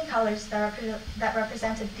 By choosing colors that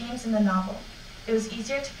represented themes in the novel, it was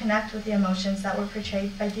easier to connect with the emotions that were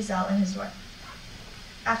portrayed by Wiesel in his work.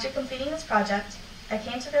 After completing this project, I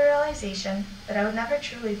came to the realization that I would never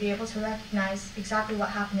truly be able to recognize exactly what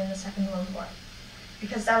happened in the Second World War,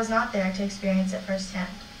 because I was not there to experience it firsthand.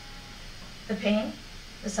 The pain,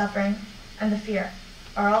 the suffering, and the fear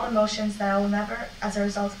are all emotions that I will never, as a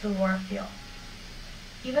result of the war, feel.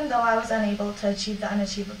 Even though I was unable to achieve the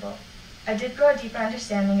unachievable, I did grow a deeper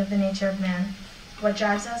understanding of the nature of man, what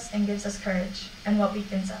drives us and gives us courage, and what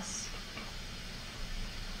weakens us.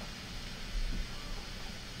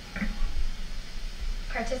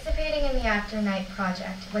 Participating in the After Night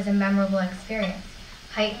project was a memorable experience,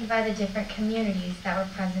 heightened by the different communities that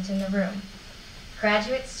were present in the room.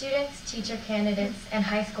 Graduate students, teacher candidates, and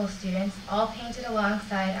high school students all painted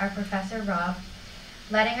alongside our Professor Rob,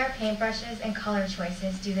 letting our paintbrushes and color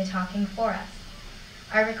choices do the talking for us.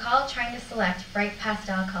 I recall trying to select bright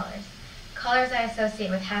pastel colors, colors I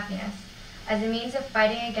associate with happiness, as a means of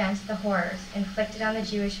fighting against the horrors inflicted on the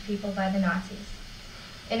Jewish people by the Nazis.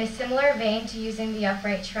 In a similar vein to using the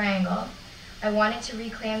upright triangle, I wanted to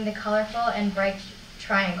reclaim the colorful and bright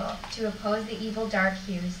triangle to oppose the evil dark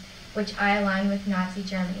hues which I aligned with Nazi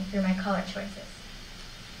Germany through my color choices.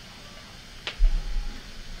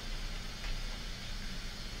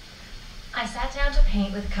 I sat down to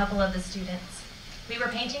paint with a couple of the students. We were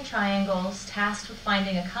painting triangles, tasked with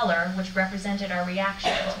finding a color which represented our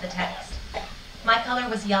reaction to the text. My color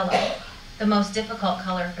was yellow, the most difficult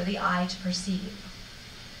color for the eye to perceive.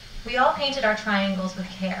 We all painted our triangles with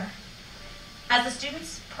care. As the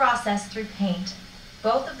students processed through paint,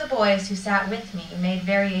 both of the boys who sat with me made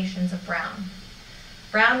variations of brown.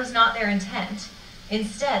 Brown was not their intent.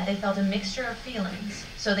 Instead, they felt a mixture of feelings,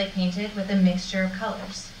 so they painted with a mixture of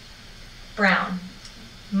colors. Brown,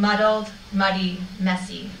 muddled, muddy,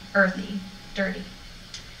 messy, earthy, dirty.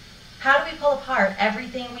 How do we pull apart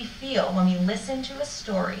everything we feel when we listen to a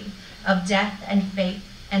story of death and faith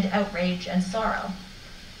and outrage and sorrow?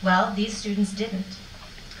 Well, these students didn't.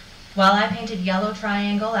 While I painted yellow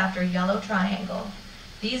triangle after yellow triangle,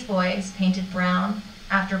 these boys painted brown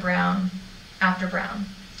after brown after brown.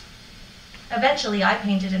 Eventually, I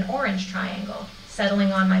painted an orange triangle,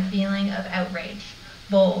 settling on my feeling of outrage,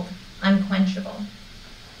 bold, unquenchable.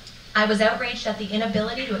 I was outraged at the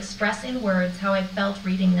inability to express in words how I felt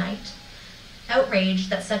reading Night, outraged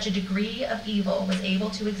that such a degree of evil was able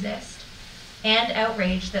to exist, and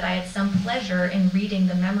outraged that I had some pleasure in reading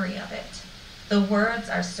the memory of it. The words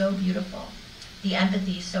are so beautiful, the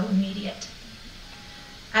empathy so immediate.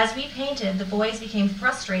 As we painted, the boys became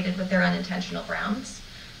frustrated with their unintentional browns.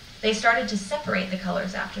 They started to separate the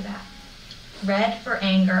colors after that. Red for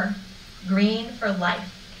anger, green for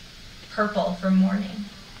life, purple for mourning.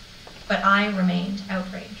 But I remained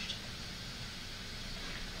outraged.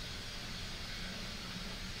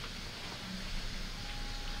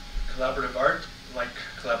 Collaborative art, like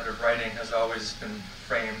collaborative writing, has always been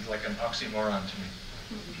framed like an oxymoron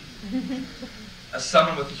to me. As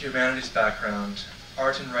someone with a humanities background,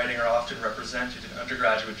 art and writing are often represented in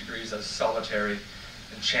undergraduate degrees as solitary,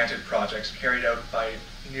 enchanted projects carried out by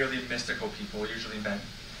nearly mystical people, usually men,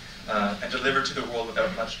 and delivered to the world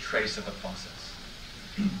without much trace of the process.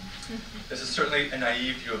 This is certainly a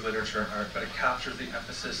naive view of literature and art, but it captures the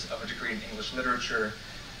emphasis of a degree in English literature,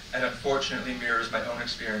 and unfortunately mirrors my own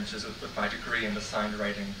experiences with my degree in assigned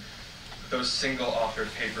writing, those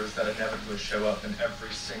single-authored papers that inevitably show up in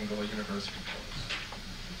every single university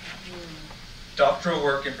course. Doctoral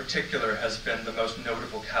work in particular has been the most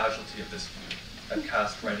notable casualty of this view, that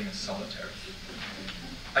cast writing as solitary.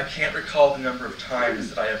 I can't recall the number of times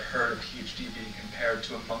that I have heard a PhD being compared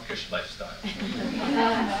to a monkish lifestyle,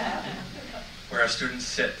 where a student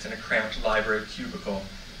sits in a cramped library cubicle,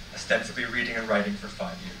 ostensibly reading and writing for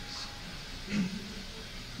 5 years.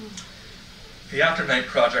 The After Night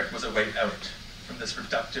project was a way out from this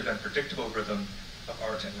reductive and predictable rhythm of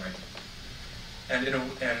art and writing, and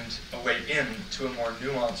a way in to a more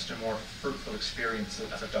nuanced and more fruitful experience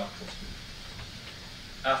as a doctoral student.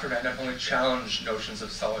 After Night not only challenged notions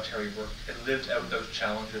of solitary work, it lived out those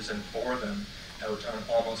challenges and bore them out on an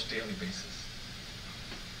almost daily basis.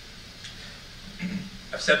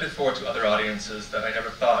 I've said before to other audiences that I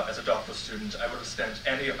never thought as a doctoral student I would have spent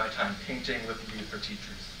any of my time painting with youth or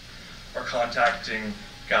teachers, or contacting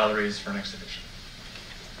galleries for an exhibition.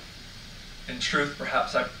 In truth,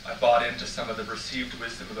 perhaps I bought into some of the received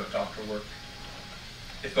wisdom about doctoral work,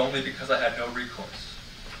 if only because I had no recourse,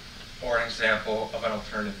 or an example of an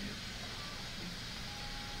alternative view.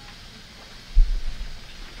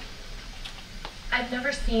 I've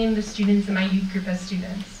never seen the students in my youth group as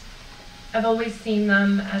students. I've always seen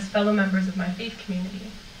them as fellow members of my faith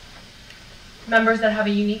community. Members that have a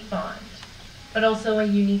unique bond, but also a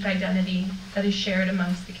unique identity that is shared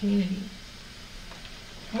amongst the community.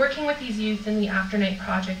 Working with these youth in the After Night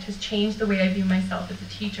project has changed the way I view myself as a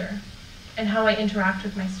teacher and how I interact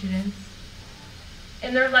with my students.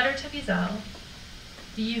 In their letter to Wiesel,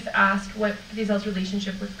 the youth asked what Wiesel's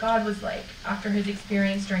relationship with God was like after his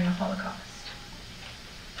experience during the Holocaust.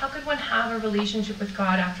 How could one have a relationship with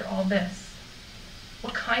God after all this?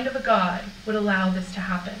 What kind of a God would allow this to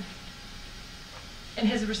happen? In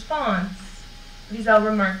his response, Wiesel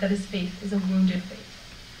remarked that his faith is a wounded faith.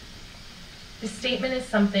 This statement is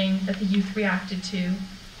something that the youth reacted to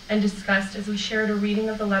and discussed as we shared a reading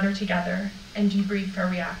of the letter together and debriefed our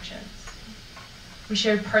reactions. We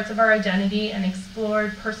shared parts of our identity and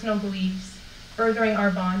explored personal beliefs, furthering our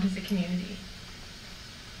bond as a community.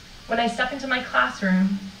 When I step into my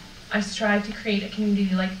classroom, I strive to create a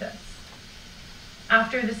community like this.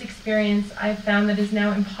 After this experience, I have found that it is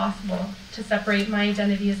now impossible to separate my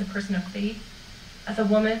identity as a person of faith, as a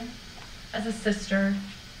woman, as a sister,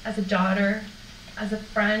 as a daughter, as a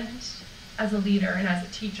friend, as a leader, and as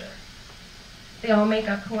a teacher. They all make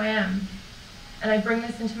up who I am, and I bring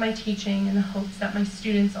this into my teaching in the hopes that my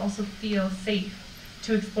students also feel safe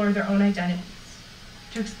to explore their own identities,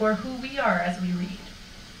 to explore who we are as we read,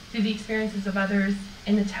 through the experiences of others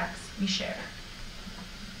in the texts we share.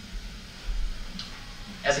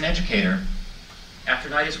 As an educator, after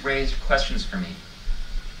night has raised questions for me.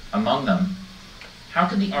 Among them, how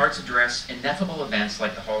can the arts address ineffable events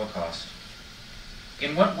like the Holocaust?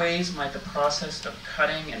 In what ways might the process of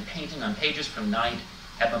cutting and painting on pages from Night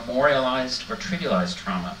have memorialized or trivialized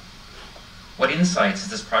trauma? What insights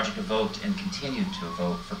has this project evoked and continued to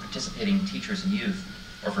evoke for participating teachers and youth,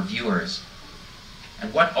 or for viewers?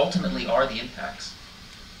 And what ultimately are the impacts?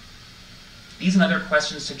 These and other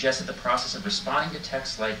questions suggest that the process of responding to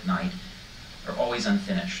texts like Night are always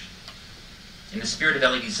unfinished. In the spirit of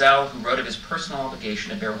Elie Wiesel, who wrote of his personal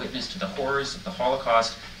obligation to bear witness to the horrors of the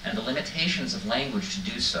Holocaust and the limitations of language to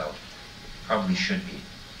do so, probably should be.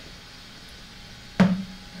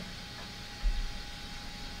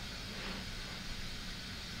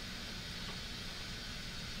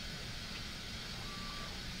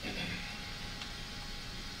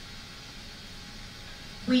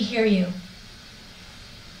 We hear you.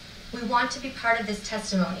 We want to be part of this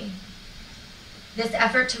testimony, this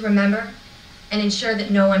effort to remember and ensure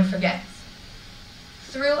that no one forgets.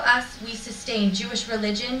 Through us, we sustain Jewish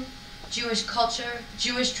religion, Jewish culture,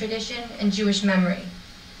 Jewish tradition, and Jewish memory,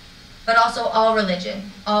 but also all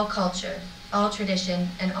religion, all culture, all tradition,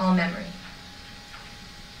 and all memory.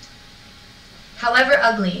 However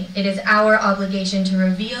ugly, it is our obligation to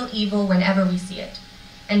reveal evil whenever we see it,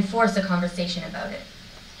 and force a conversation about it.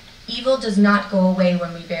 Evil does not go away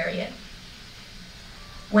when we bury it.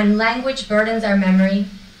 When language burdens our memory,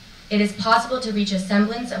 it is possible to reach a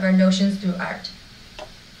semblance of our notions through art.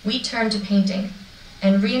 We turned to painting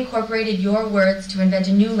and reincorporated your words to invent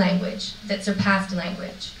a new language that surpassed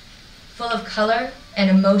language, full of color and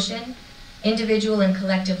emotion, individual and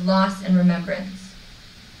collective loss and remembrance.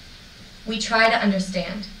 We try to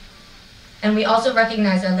understand, and we also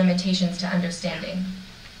recognize our limitations to understanding.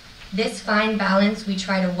 This fine balance we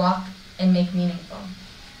try to walk and make meaningful.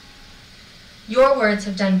 Your words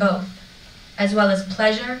have done both, as well as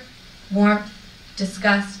pleasure, warmth,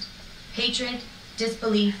 disgust, hatred,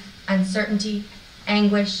 disbelief, uncertainty,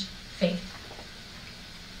 anguish, faith.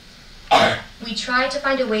 We try to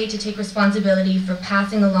find a way to take responsibility for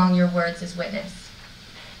passing along your words as witness.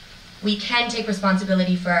 We can take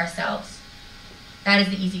responsibility for ourselves. That is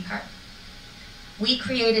the easy part. We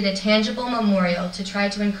created a tangible memorial to try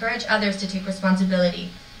to encourage others to take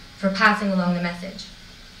responsibility for passing along the message.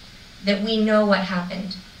 That we know what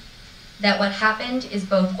happened. That what happened is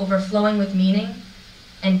both overflowing with meaning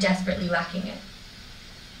and desperately lacking it.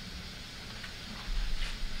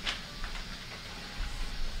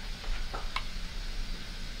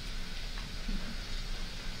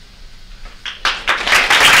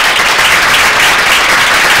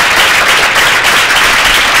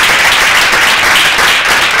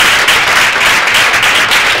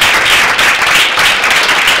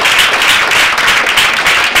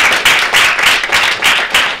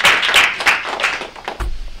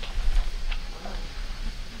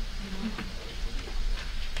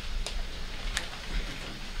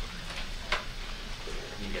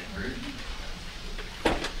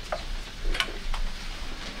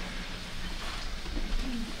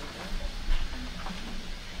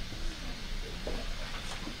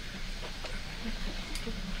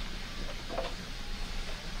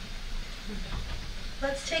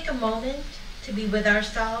 Let's take a moment to be with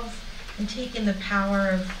ourselves and take in the power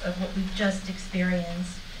of what we've just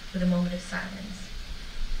experienced with a moment of silence.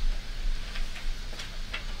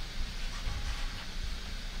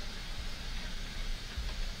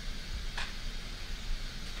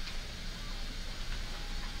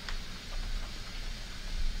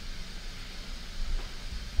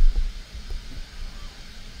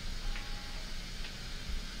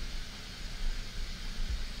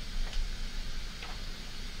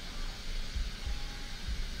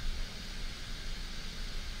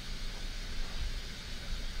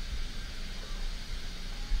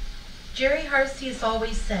 Jerry Harsey has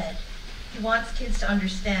always said he wants kids to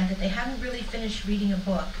understand that they haven't really finished reading a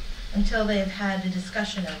book until they have had a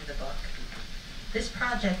discussion over the book. This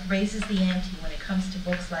project raises the ante when it comes to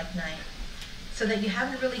books like Night, so that you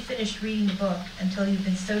haven't really finished reading the book until you've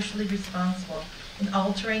been socially responsible in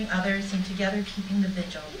altering others and together keeping the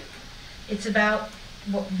vigil. It's about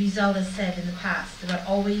what Wiesel has said in the past, about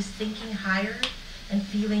always thinking higher and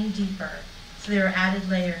feeling deeper. So there are added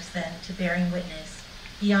layers then to bearing witness.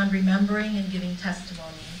 Beyond remembering and giving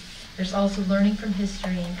testimony, there's also learning from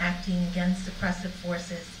history and acting against oppressive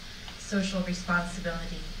forces, social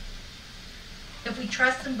responsibility. If we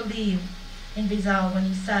trust and believe in Wiesel when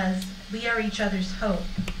he says, we are each other's hope,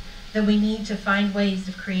 then we need to find ways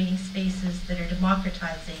of creating spaces that are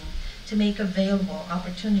democratizing to make available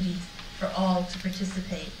opportunities for all to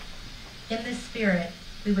participate. In this spirit,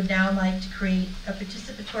 we would now like to create a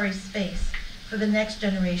participatory space for the next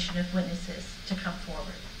generation of witnesses to come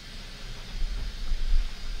forward.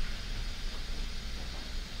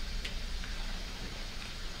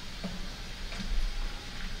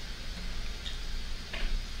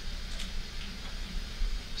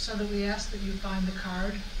 So that we ask that you find the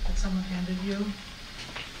card that someone handed you.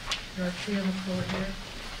 There are 3 on the floor here.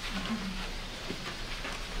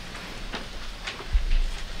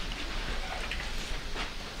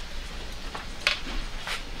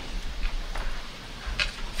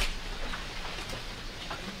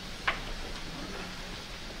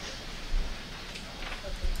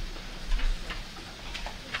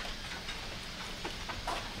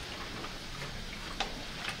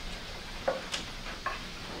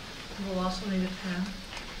 We'll also need a pen.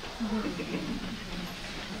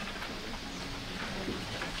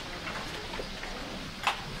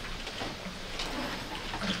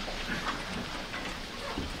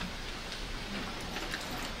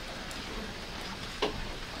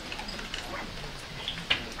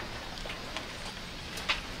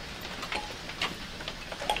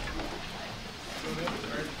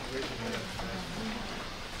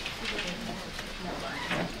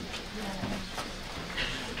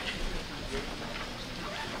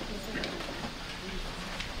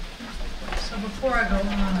 Before I go on,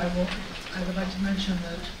 I would like to mention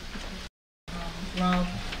that Rob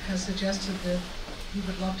has suggested that he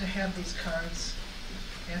would love to have these cards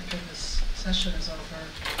after this session is over.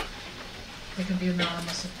 They can be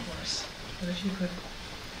anonymous, of course, but if you could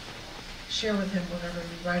share with him whatever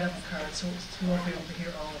you write on the card so he won't be able to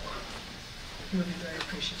hear all of it, he would be very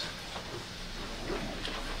appreciative.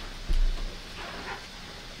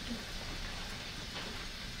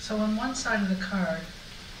 So on one side of the card,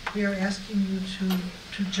 we are asking you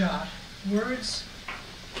to jot words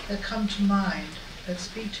that come to mind that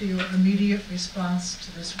speak to your immediate response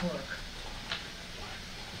to this work.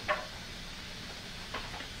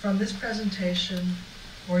 From this presentation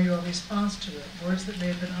or your response to it, words that may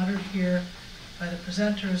have been uttered here by the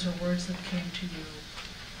presenters or words that came to you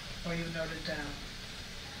or you noted down.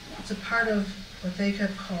 It's a part of what they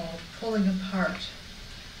have called pulling apart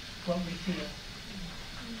what we feel.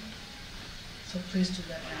 So please do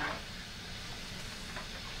that now.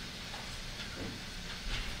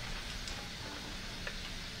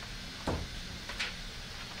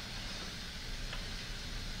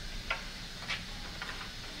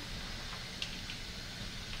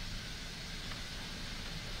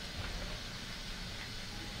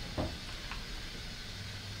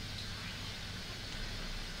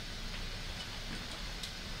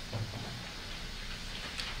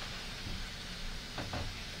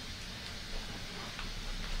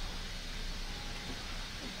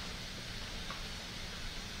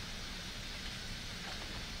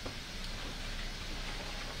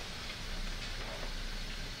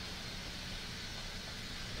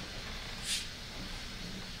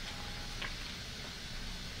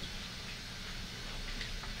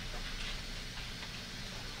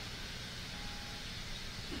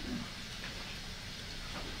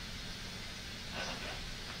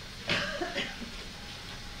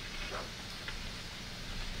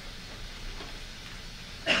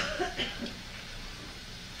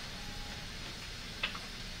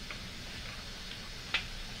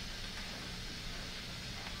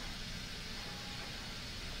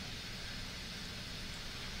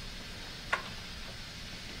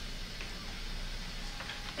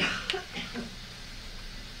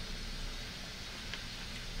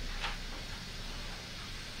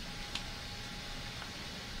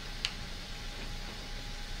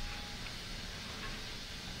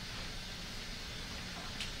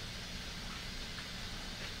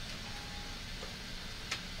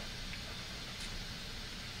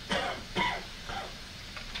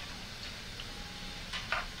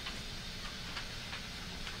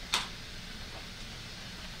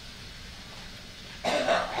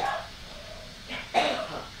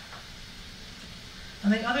 On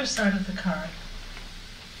the other side of the card,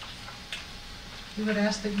 we would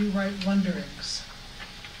ask that you write wonderings.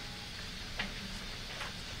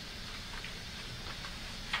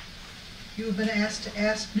 You have been asked to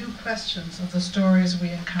ask new questions of the stories we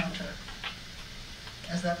encounter,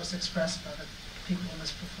 as that was expressed by the people in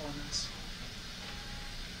this performance.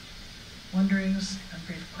 Wonderings and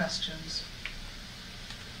brief questions.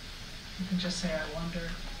 You can just say, I wonder.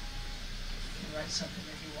 You can write something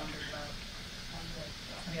that you wondered about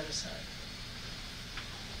on the other side.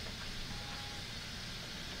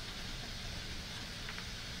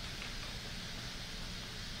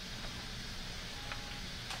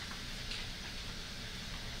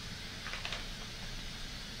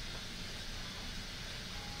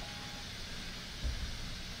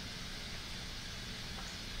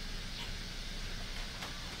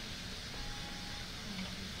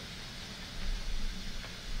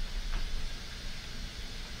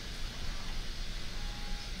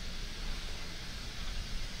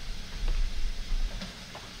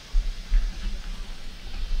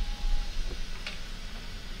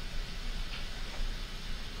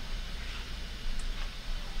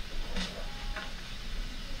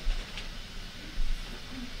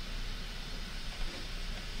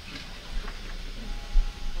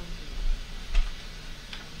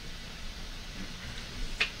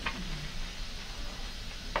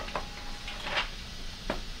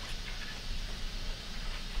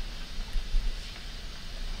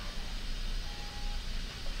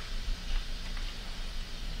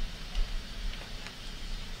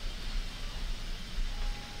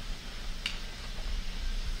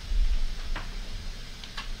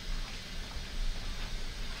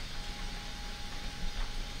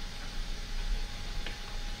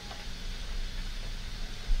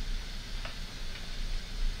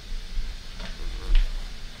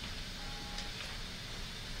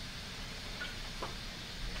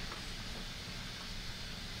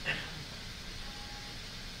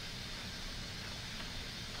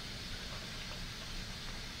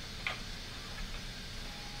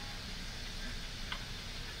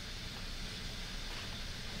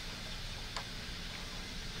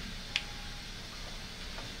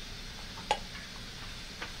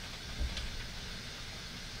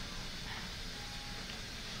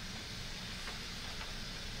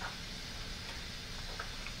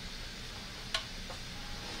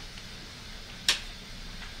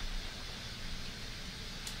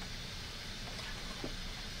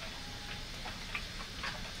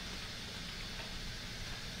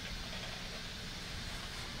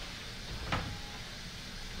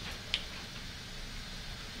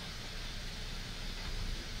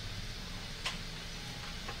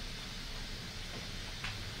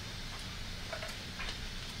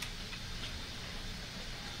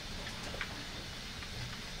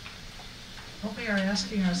 What we are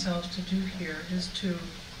asking ourselves to do here is to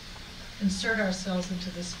insert ourselves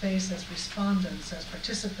into this space as respondents, as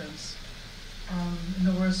participants, in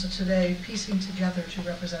the words of today, piecing together to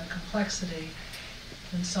represent complexity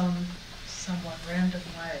in some somewhat random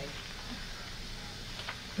way.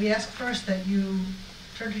 We ask first that you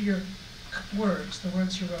turn to your words, the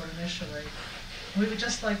words you wrote initially. We would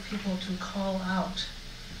just like people to call out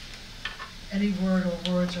any word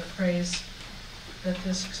or words or phrase that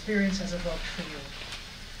this experience has evoked for you.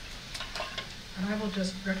 And I will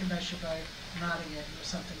just recognize you by nodding at you or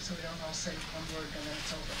something so we don't all say one word and then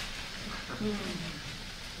it's over.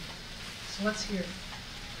 So let's hear.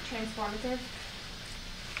 Transformative.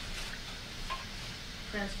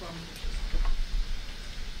 Transformative.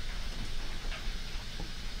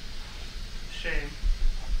 Shame.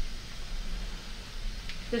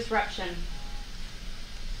 Disruption.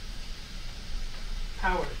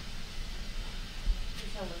 Power.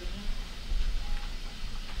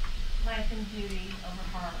 Life and beauty over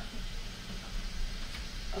horror.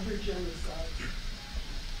 Other genocides.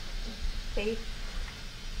 Faith.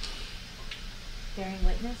 Bearing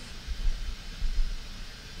witness.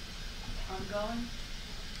 Ongoing.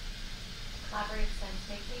 Collaborative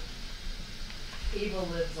sense-making. Evil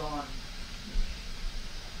lives on.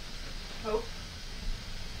 Hope.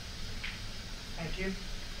 Thank you.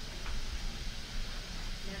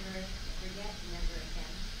 Never forget, never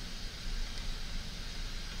again.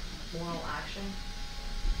 Moral action.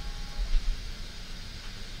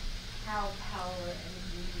 How power and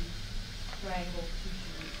beauty strangle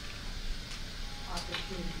teachers'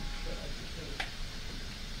 opportunities for education.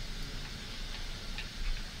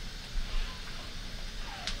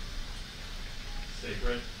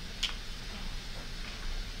 Sacred.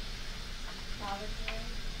 Solitary.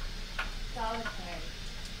 Solitary.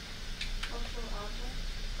 Cultural objects.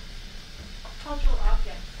 Cultural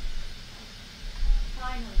objects.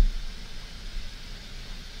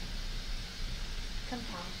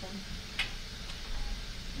 Compassion.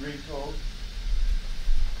 Retold.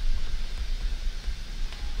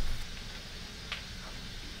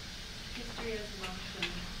 History as motion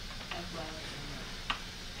as well as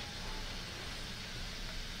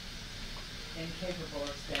Incapable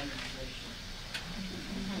of standardization.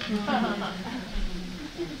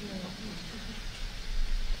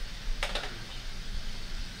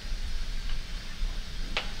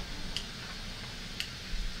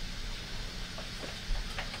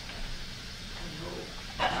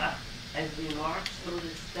 As we march through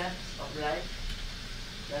the steps of life,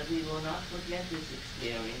 that we will not forget this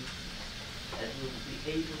experience, that we will be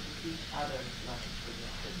able to teach others not to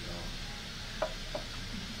forget as well.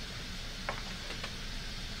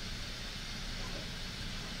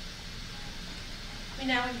 We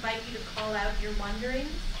now invite you to call out your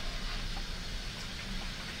wonderings.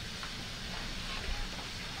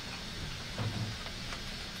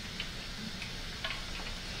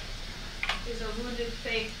 Is a wounded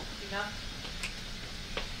faith enough?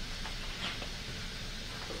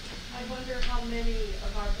 I wonder how many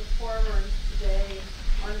of our performers today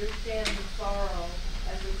understand the sorrow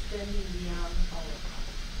as extending beyond the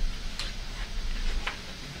Holocaust.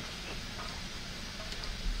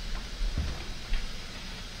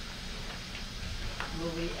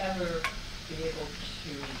 Will we ever be able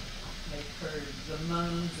to make heard the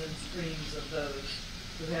moans and screams of those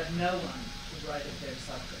who have no one to write of their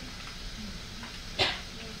suffering?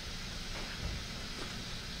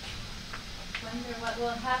 Wonder what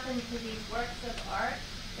will happen to these works of art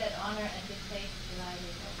that honor and deface the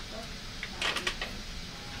livelihood book.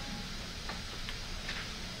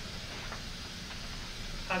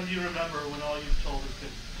 How do you remember when all you've told is to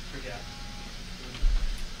forget?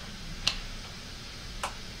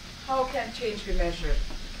 How can change be measured?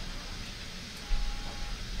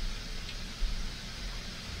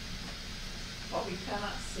 What we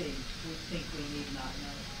cannot see, we think we need not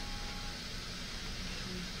know.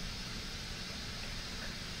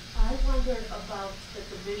 I wondered about the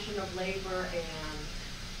division of labor and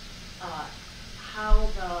how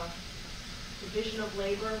the division of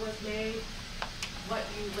labor was made. What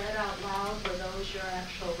you read out loud, were those your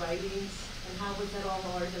actual writings? And how was that all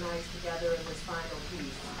organized together in this final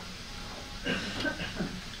piece?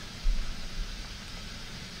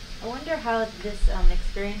 I wonder how this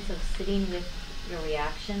experience of sitting with your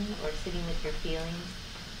reaction or sitting with your feelings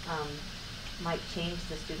might change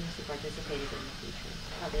the students who participated in the future,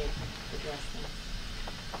 how they address things.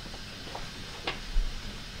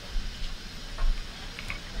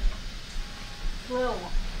 Well,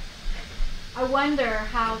 I wonder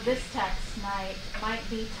how this text might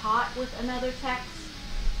be taught with another text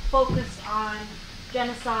focused on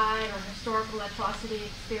genocide or historical atrocity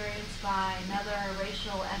experienced by another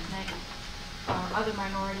racial, ethnic, or other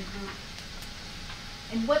minority group.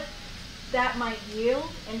 And what that might yield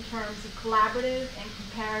in terms of collaborative and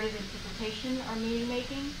comparative interpretation or meaning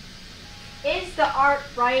making. Is the art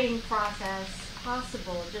writing process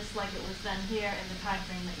possible just like it was done here in the time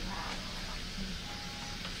frame that you have?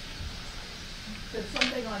 Could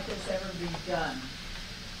something like this ever be done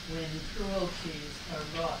when cruelties are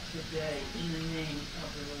wrought today in the name of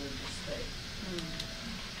the religious faith?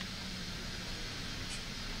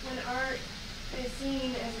 When art is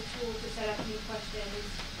seen as a tool to set up new questions,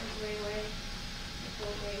 as Ray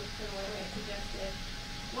suggested,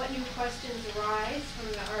 what new questions arise from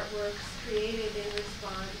the artworks created in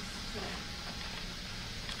response to that?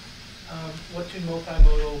 What do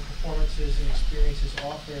multimodal performances and experiences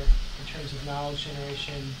offer in terms of knowledge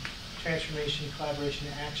generation, transformation, collaboration,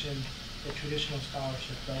 and action that traditional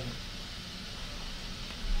scholarship doesn't?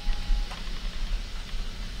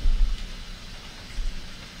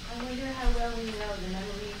 I wonder how well we know the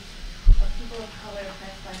memories of people of color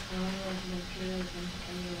affected by colonialism, imperialism,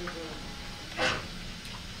 and neoliberalism.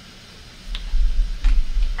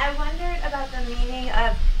 I wondered about the meaning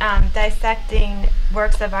of dissecting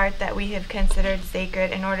works of art that we have considered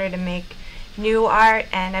sacred in order to make new art,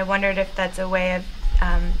 and I wondered if that's a way of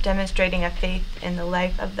demonstrating a faith in the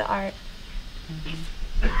life of the art.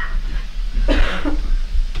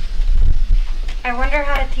 I wonder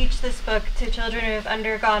how to teach this book to children who have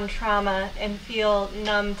undergone trauma and feel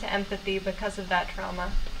numb to empathy because of that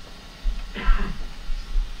trauma.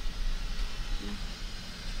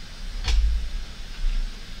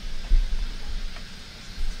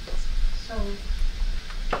 So,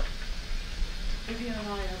 Vivian and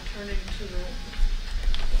I are turning to the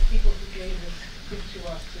people who gave to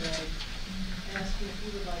us today, asking if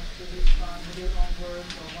you would like to respond with your own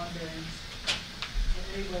words or wonderings in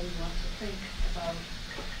any way you want to think about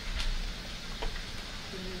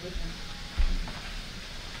the new witness.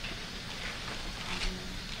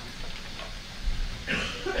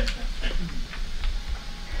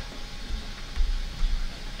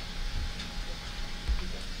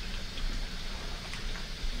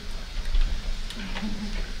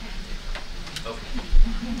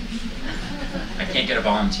 can't get a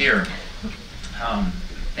volunteer.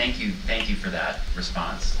 Thank you for that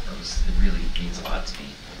response. It really means a lot to me.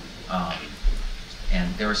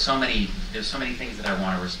 And there's so many things that I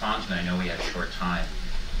want to respond to, and I know we have a short time.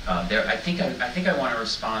 I think I want to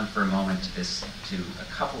respond for a moment to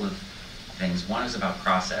a couple of things. One is about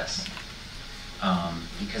process,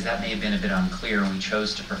 because that may have been a bit unclear, and we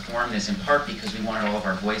chose to perform this in part because we wanted all of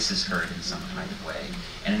our voices heard in some kind of way.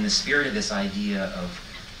 And in the spirit of this idea of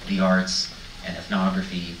the arts and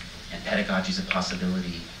ethnography and pedagogies of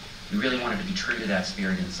possibility, we really wanted to be true to that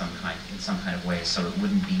spirit in some kind of way, so it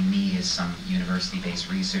wouldn't be me as some university-based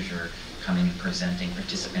researcher coming and presenting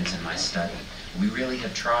participants in my study. We really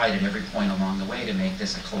have tried at every point along the way to make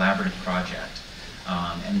this a collaborative project,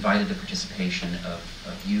 and invited the participation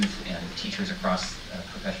of youth and teachers across a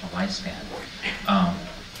professional lifespan.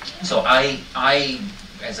 So I,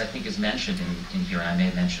 as I think is mentioned in here, and I may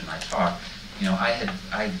have mentioned in my talk, you know,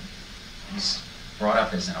 I was brought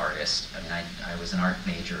up as an artist. I mean, I was an art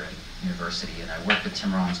major in university, and I worked with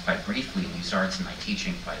Tim Rollins quite briefly and used arts in my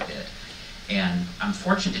teaching quite a bit. And I'm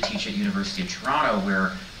fortunate to teach at University of Toronto,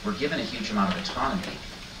 where we're given a huge amount of autonomy,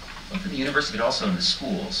 both in the university but also in the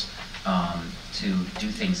schools, to do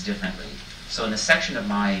things differently. So in the section of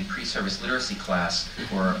my pre-service literacy class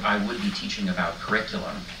where I would be teaching about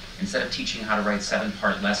curriculum, instead of teaching how to write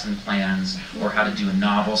 7-part lesson plans or how to do a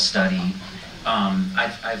novel study,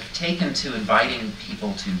 I've taken to inviting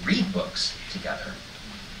people to read books together.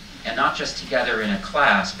 And not just together in a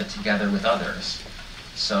class, but together with others.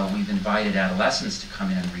 So we've invited adolescents to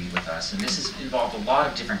come in and read with us, and this has involved a lot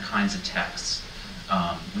of different kinds of texts.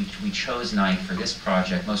 We chose Night for this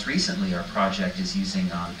project. Most recently, our project is using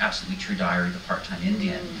Absolutely True Diary of a Part-Time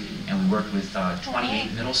Indian, and we worked with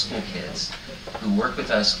 28 middle school kids who worked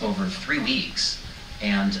with us over 3 weeks,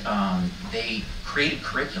 and they created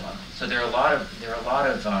curriculum. So there are a lot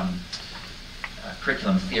of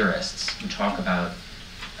curriculum theorists who talk about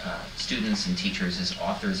students and teachers as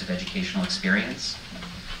authors of educational experience,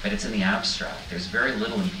 but it's in the abstract. There's very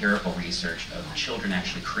little empirical research of children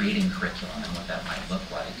actually creating curriculum and what that might look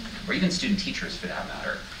like, or even student teachers for that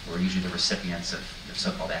matter, who are usually the recipients of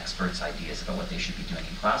so-called experts' ideas about what they should be doing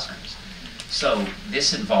in classrooms. So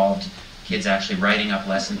this involved kids actually writing up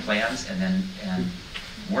lesson plans and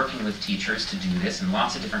working with teachers to do this, and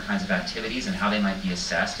lots of different kinds of activities and how they might be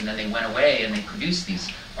assessed, and then they went away and they produced these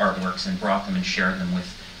artworks and brought them and shared them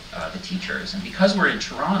with the teachers. And because we're in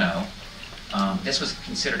Toronto, this was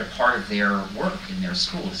considered a part of their work in their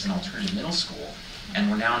school. It's an alternative middle school, and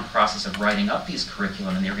we're now in the process of writing up these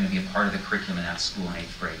curriculum, and they're going to be a part of the curriculum in that school in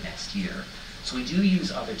 8th grade next year. So we do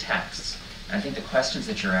use other texts, and I think the questions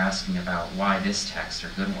that you're asking about why this text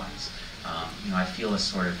are good ones. You know, I feel a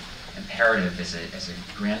sort of imperative as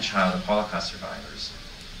a grandchild of Holocaust survivors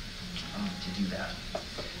to do that.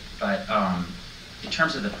 But in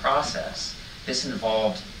terms of the process, this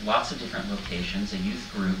involved lots of different locations. A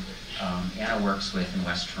youth group Anna works with in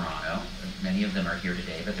West Toronto. Many of them are here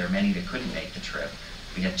today, but there are many that couldn't make the trip.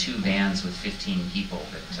 We had 2 vans with 15 people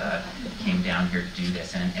that came down here to do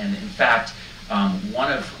this. And in fact,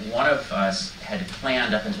 one of us had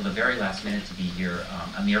planned up until the very last minute to be here,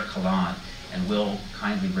 Amir Kalan, and Will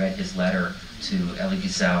kindly read his letter to Elie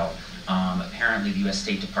Wiesel. Apparently the U.S.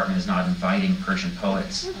 State Department is not inviting Persian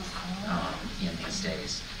poets in these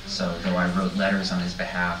days. So though I wrote letters on his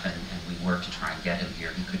behalf and we worked to try and get him here,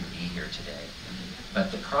 he couldn't be here today.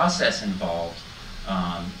 But the process involved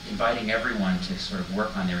inviting everyone to sort of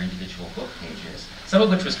work on their individual book pages, some of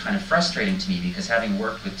which was kind of frustrating to me because having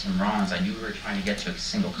worked with Tim Rollins, I knew we were trying to get to a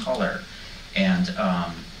single color, and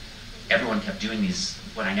everyone kept doing these,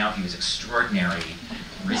 what I now view as extraordinary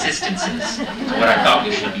resistances to what I thought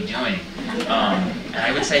we should be doing. And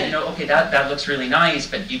I would say, you know, okay, that looks really nice,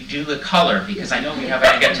 but you do the color because I know we have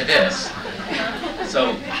to get to this.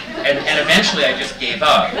 So, and eventually I just gave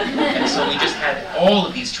up. And so we just had all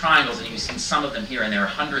of these triangles, and you've seen some of them here, and there are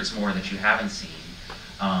hundreds more that you haven't seen.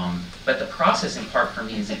 But the process, in part, for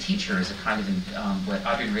me as a teacher is a kind of what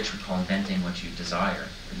Audrey and Rich would call inventing what you desire,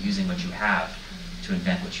 or using what you have to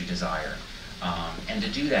invent what you desire. And to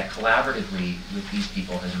do that collaboratively with these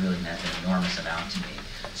people has really meant an enormous amount to me.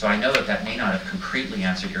 So I know that may not have concretely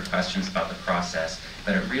answered your questions about the process,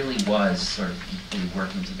 but it really was sort of equally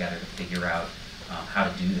working together to figure out how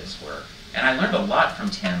to do this work. And I learned a lot from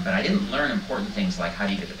Tim, but I didn't learn important things like how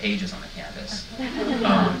do you get the pages on the canvas.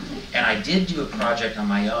 And I did do a project on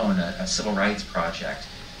my own, a civil rights project,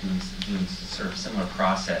 doing sort of similar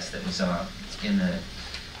process that was in the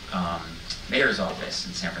mayor's office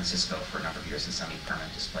in San Francisco for a number of years in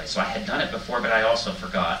semi-permanent display. So I had done it before, but I also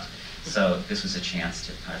forgot. So this was a chance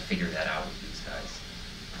to kind of figure that out with these guys.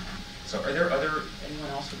 So are there anyone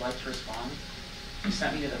else who'd like to respond? You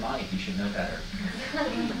sent me to the mic. You should know better.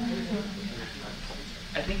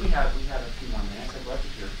 I think we have a few more minutes. I'd love to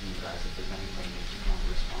hear from you guys if there's anything that you want to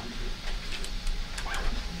respond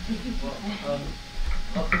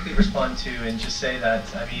to. I'll quickly respond to and just say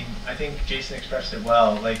that, I mean, I think Jason expressed it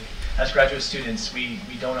well. Like, as graduate students, we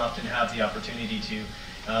don't often have the opportunity to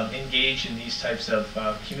engage in these types of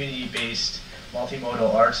community-based,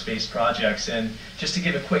 multimodal, arts-based projects. And just to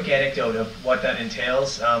give a quick anecdote of what that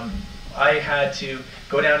entails, I had to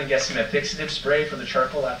go down and get some fixative spray for the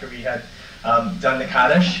charcoal after we had done the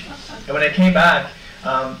Kaddish. And when I came back,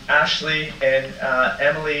 Ashley and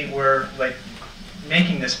Emily were like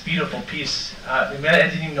making this beautiful piece. I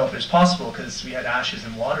didn't even know if it was possible because we had ashes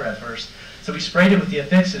and water at first. So we sprayed it with the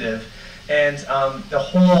fixative, and the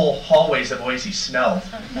whole hallways of OISE smelled,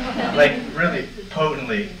 like really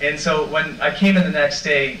potently. And so when I came in the next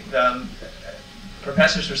day,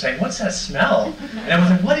 professors were saying, "What's that smell?" And I was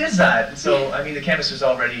like, "What is that?" And so, I mean, the campus was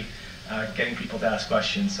already getting people to ask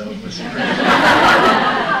questions, so it was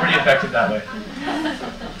pretty effective that way.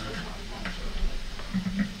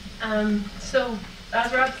 So,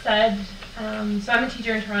 as Rob said, so I'm a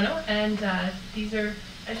teacher in Toronto, and I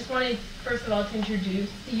just wanted, first of all, to introduce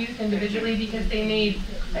the youth individually because they made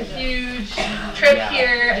a huge trip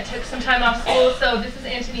here. I took some time off school, so this is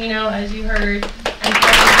Antonino, as you heard, and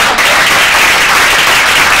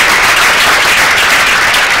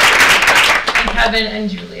Kevin and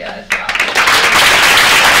Julia as well.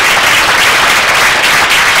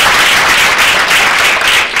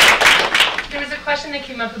 There was a question that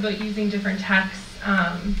came up about using different texts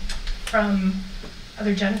from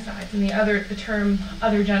other genocides, and the term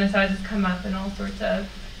other genocides has come up in all sorts of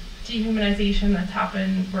dehumanization that's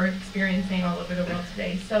happened, we're experiencing all over the world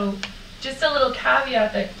today. So just a little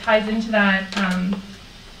caveat that ties into that,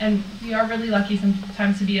 and we are really lucky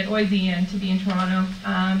sometimes to be at OISE and to be in Toronto,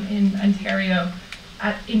 in Ontario,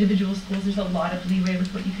 at individual schools. There's a lot of leeway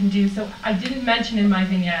with what you can do. So I didn't mention in my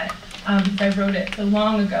vignette, because I wrote it so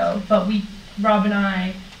long ago, but Rob and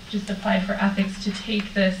I just applied for ethics to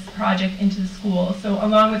take this project into the school. So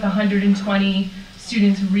along with 120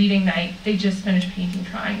 students reading night, they just finished painting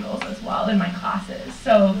triangles as well in my classes.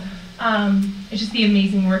 So it's just the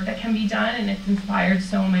amazing work that can be done, and it's inspired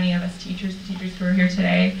so many of us teachers, the teachers who are here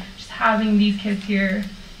today, just having these kids here,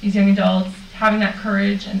 these young adults, having that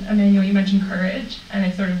courage. And Emmanuel, you mentioned courage, and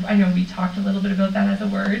I know we talked a little bit about that as a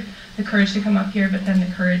word, the courage to come up here, but then the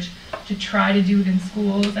courage to try to do it in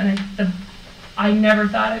schools. And I never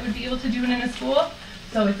thought I would be able to do it in a school,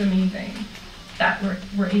 so it's amazing that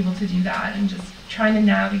we're able to do that and just trying to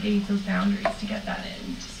navigate those boundaries to get that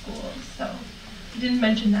into schools. So I didn't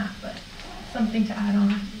mention that, but something to add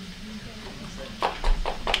on.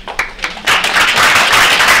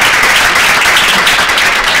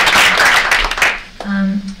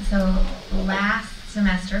 So last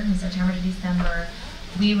semester, from September to December,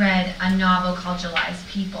 we read a novel called July's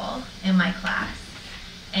People in my class.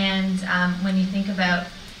 And when you think about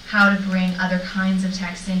how to bring other kinds of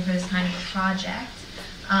texts in for this kind of a project,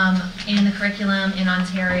 in the curriculum in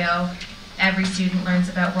Ontario, every student learns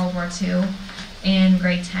about World War II in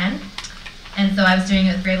grade 10. And so I was doing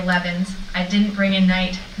it with grade 11s. I didn't bring in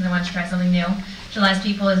Night because I wanted to try something new. July's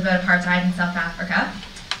People is about apartheid in South Africa,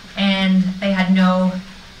 and they had no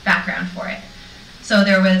background for it. So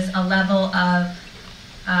there was a level of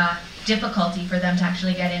difficulty for them to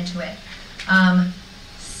actually get into it.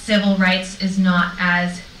 Civil rights is not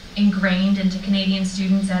as ingrained into Canadian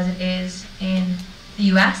students as it is in the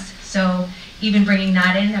US. So even bringing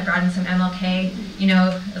that in, I brought in some MLK,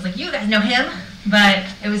 I was like, you guys know him, but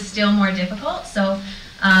it was still more difficult. So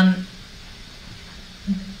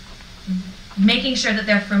making sure that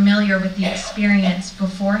they're familiar with the experience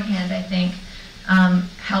beforehand, I think,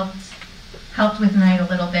 helped with Night a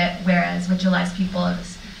little bit, whereas with July's People,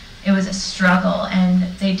 it was a struggle, and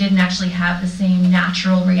they didn't actually have the same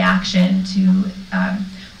natural reaction to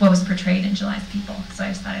what was portrayed in July's People. So I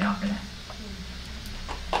just thought I'd offer that.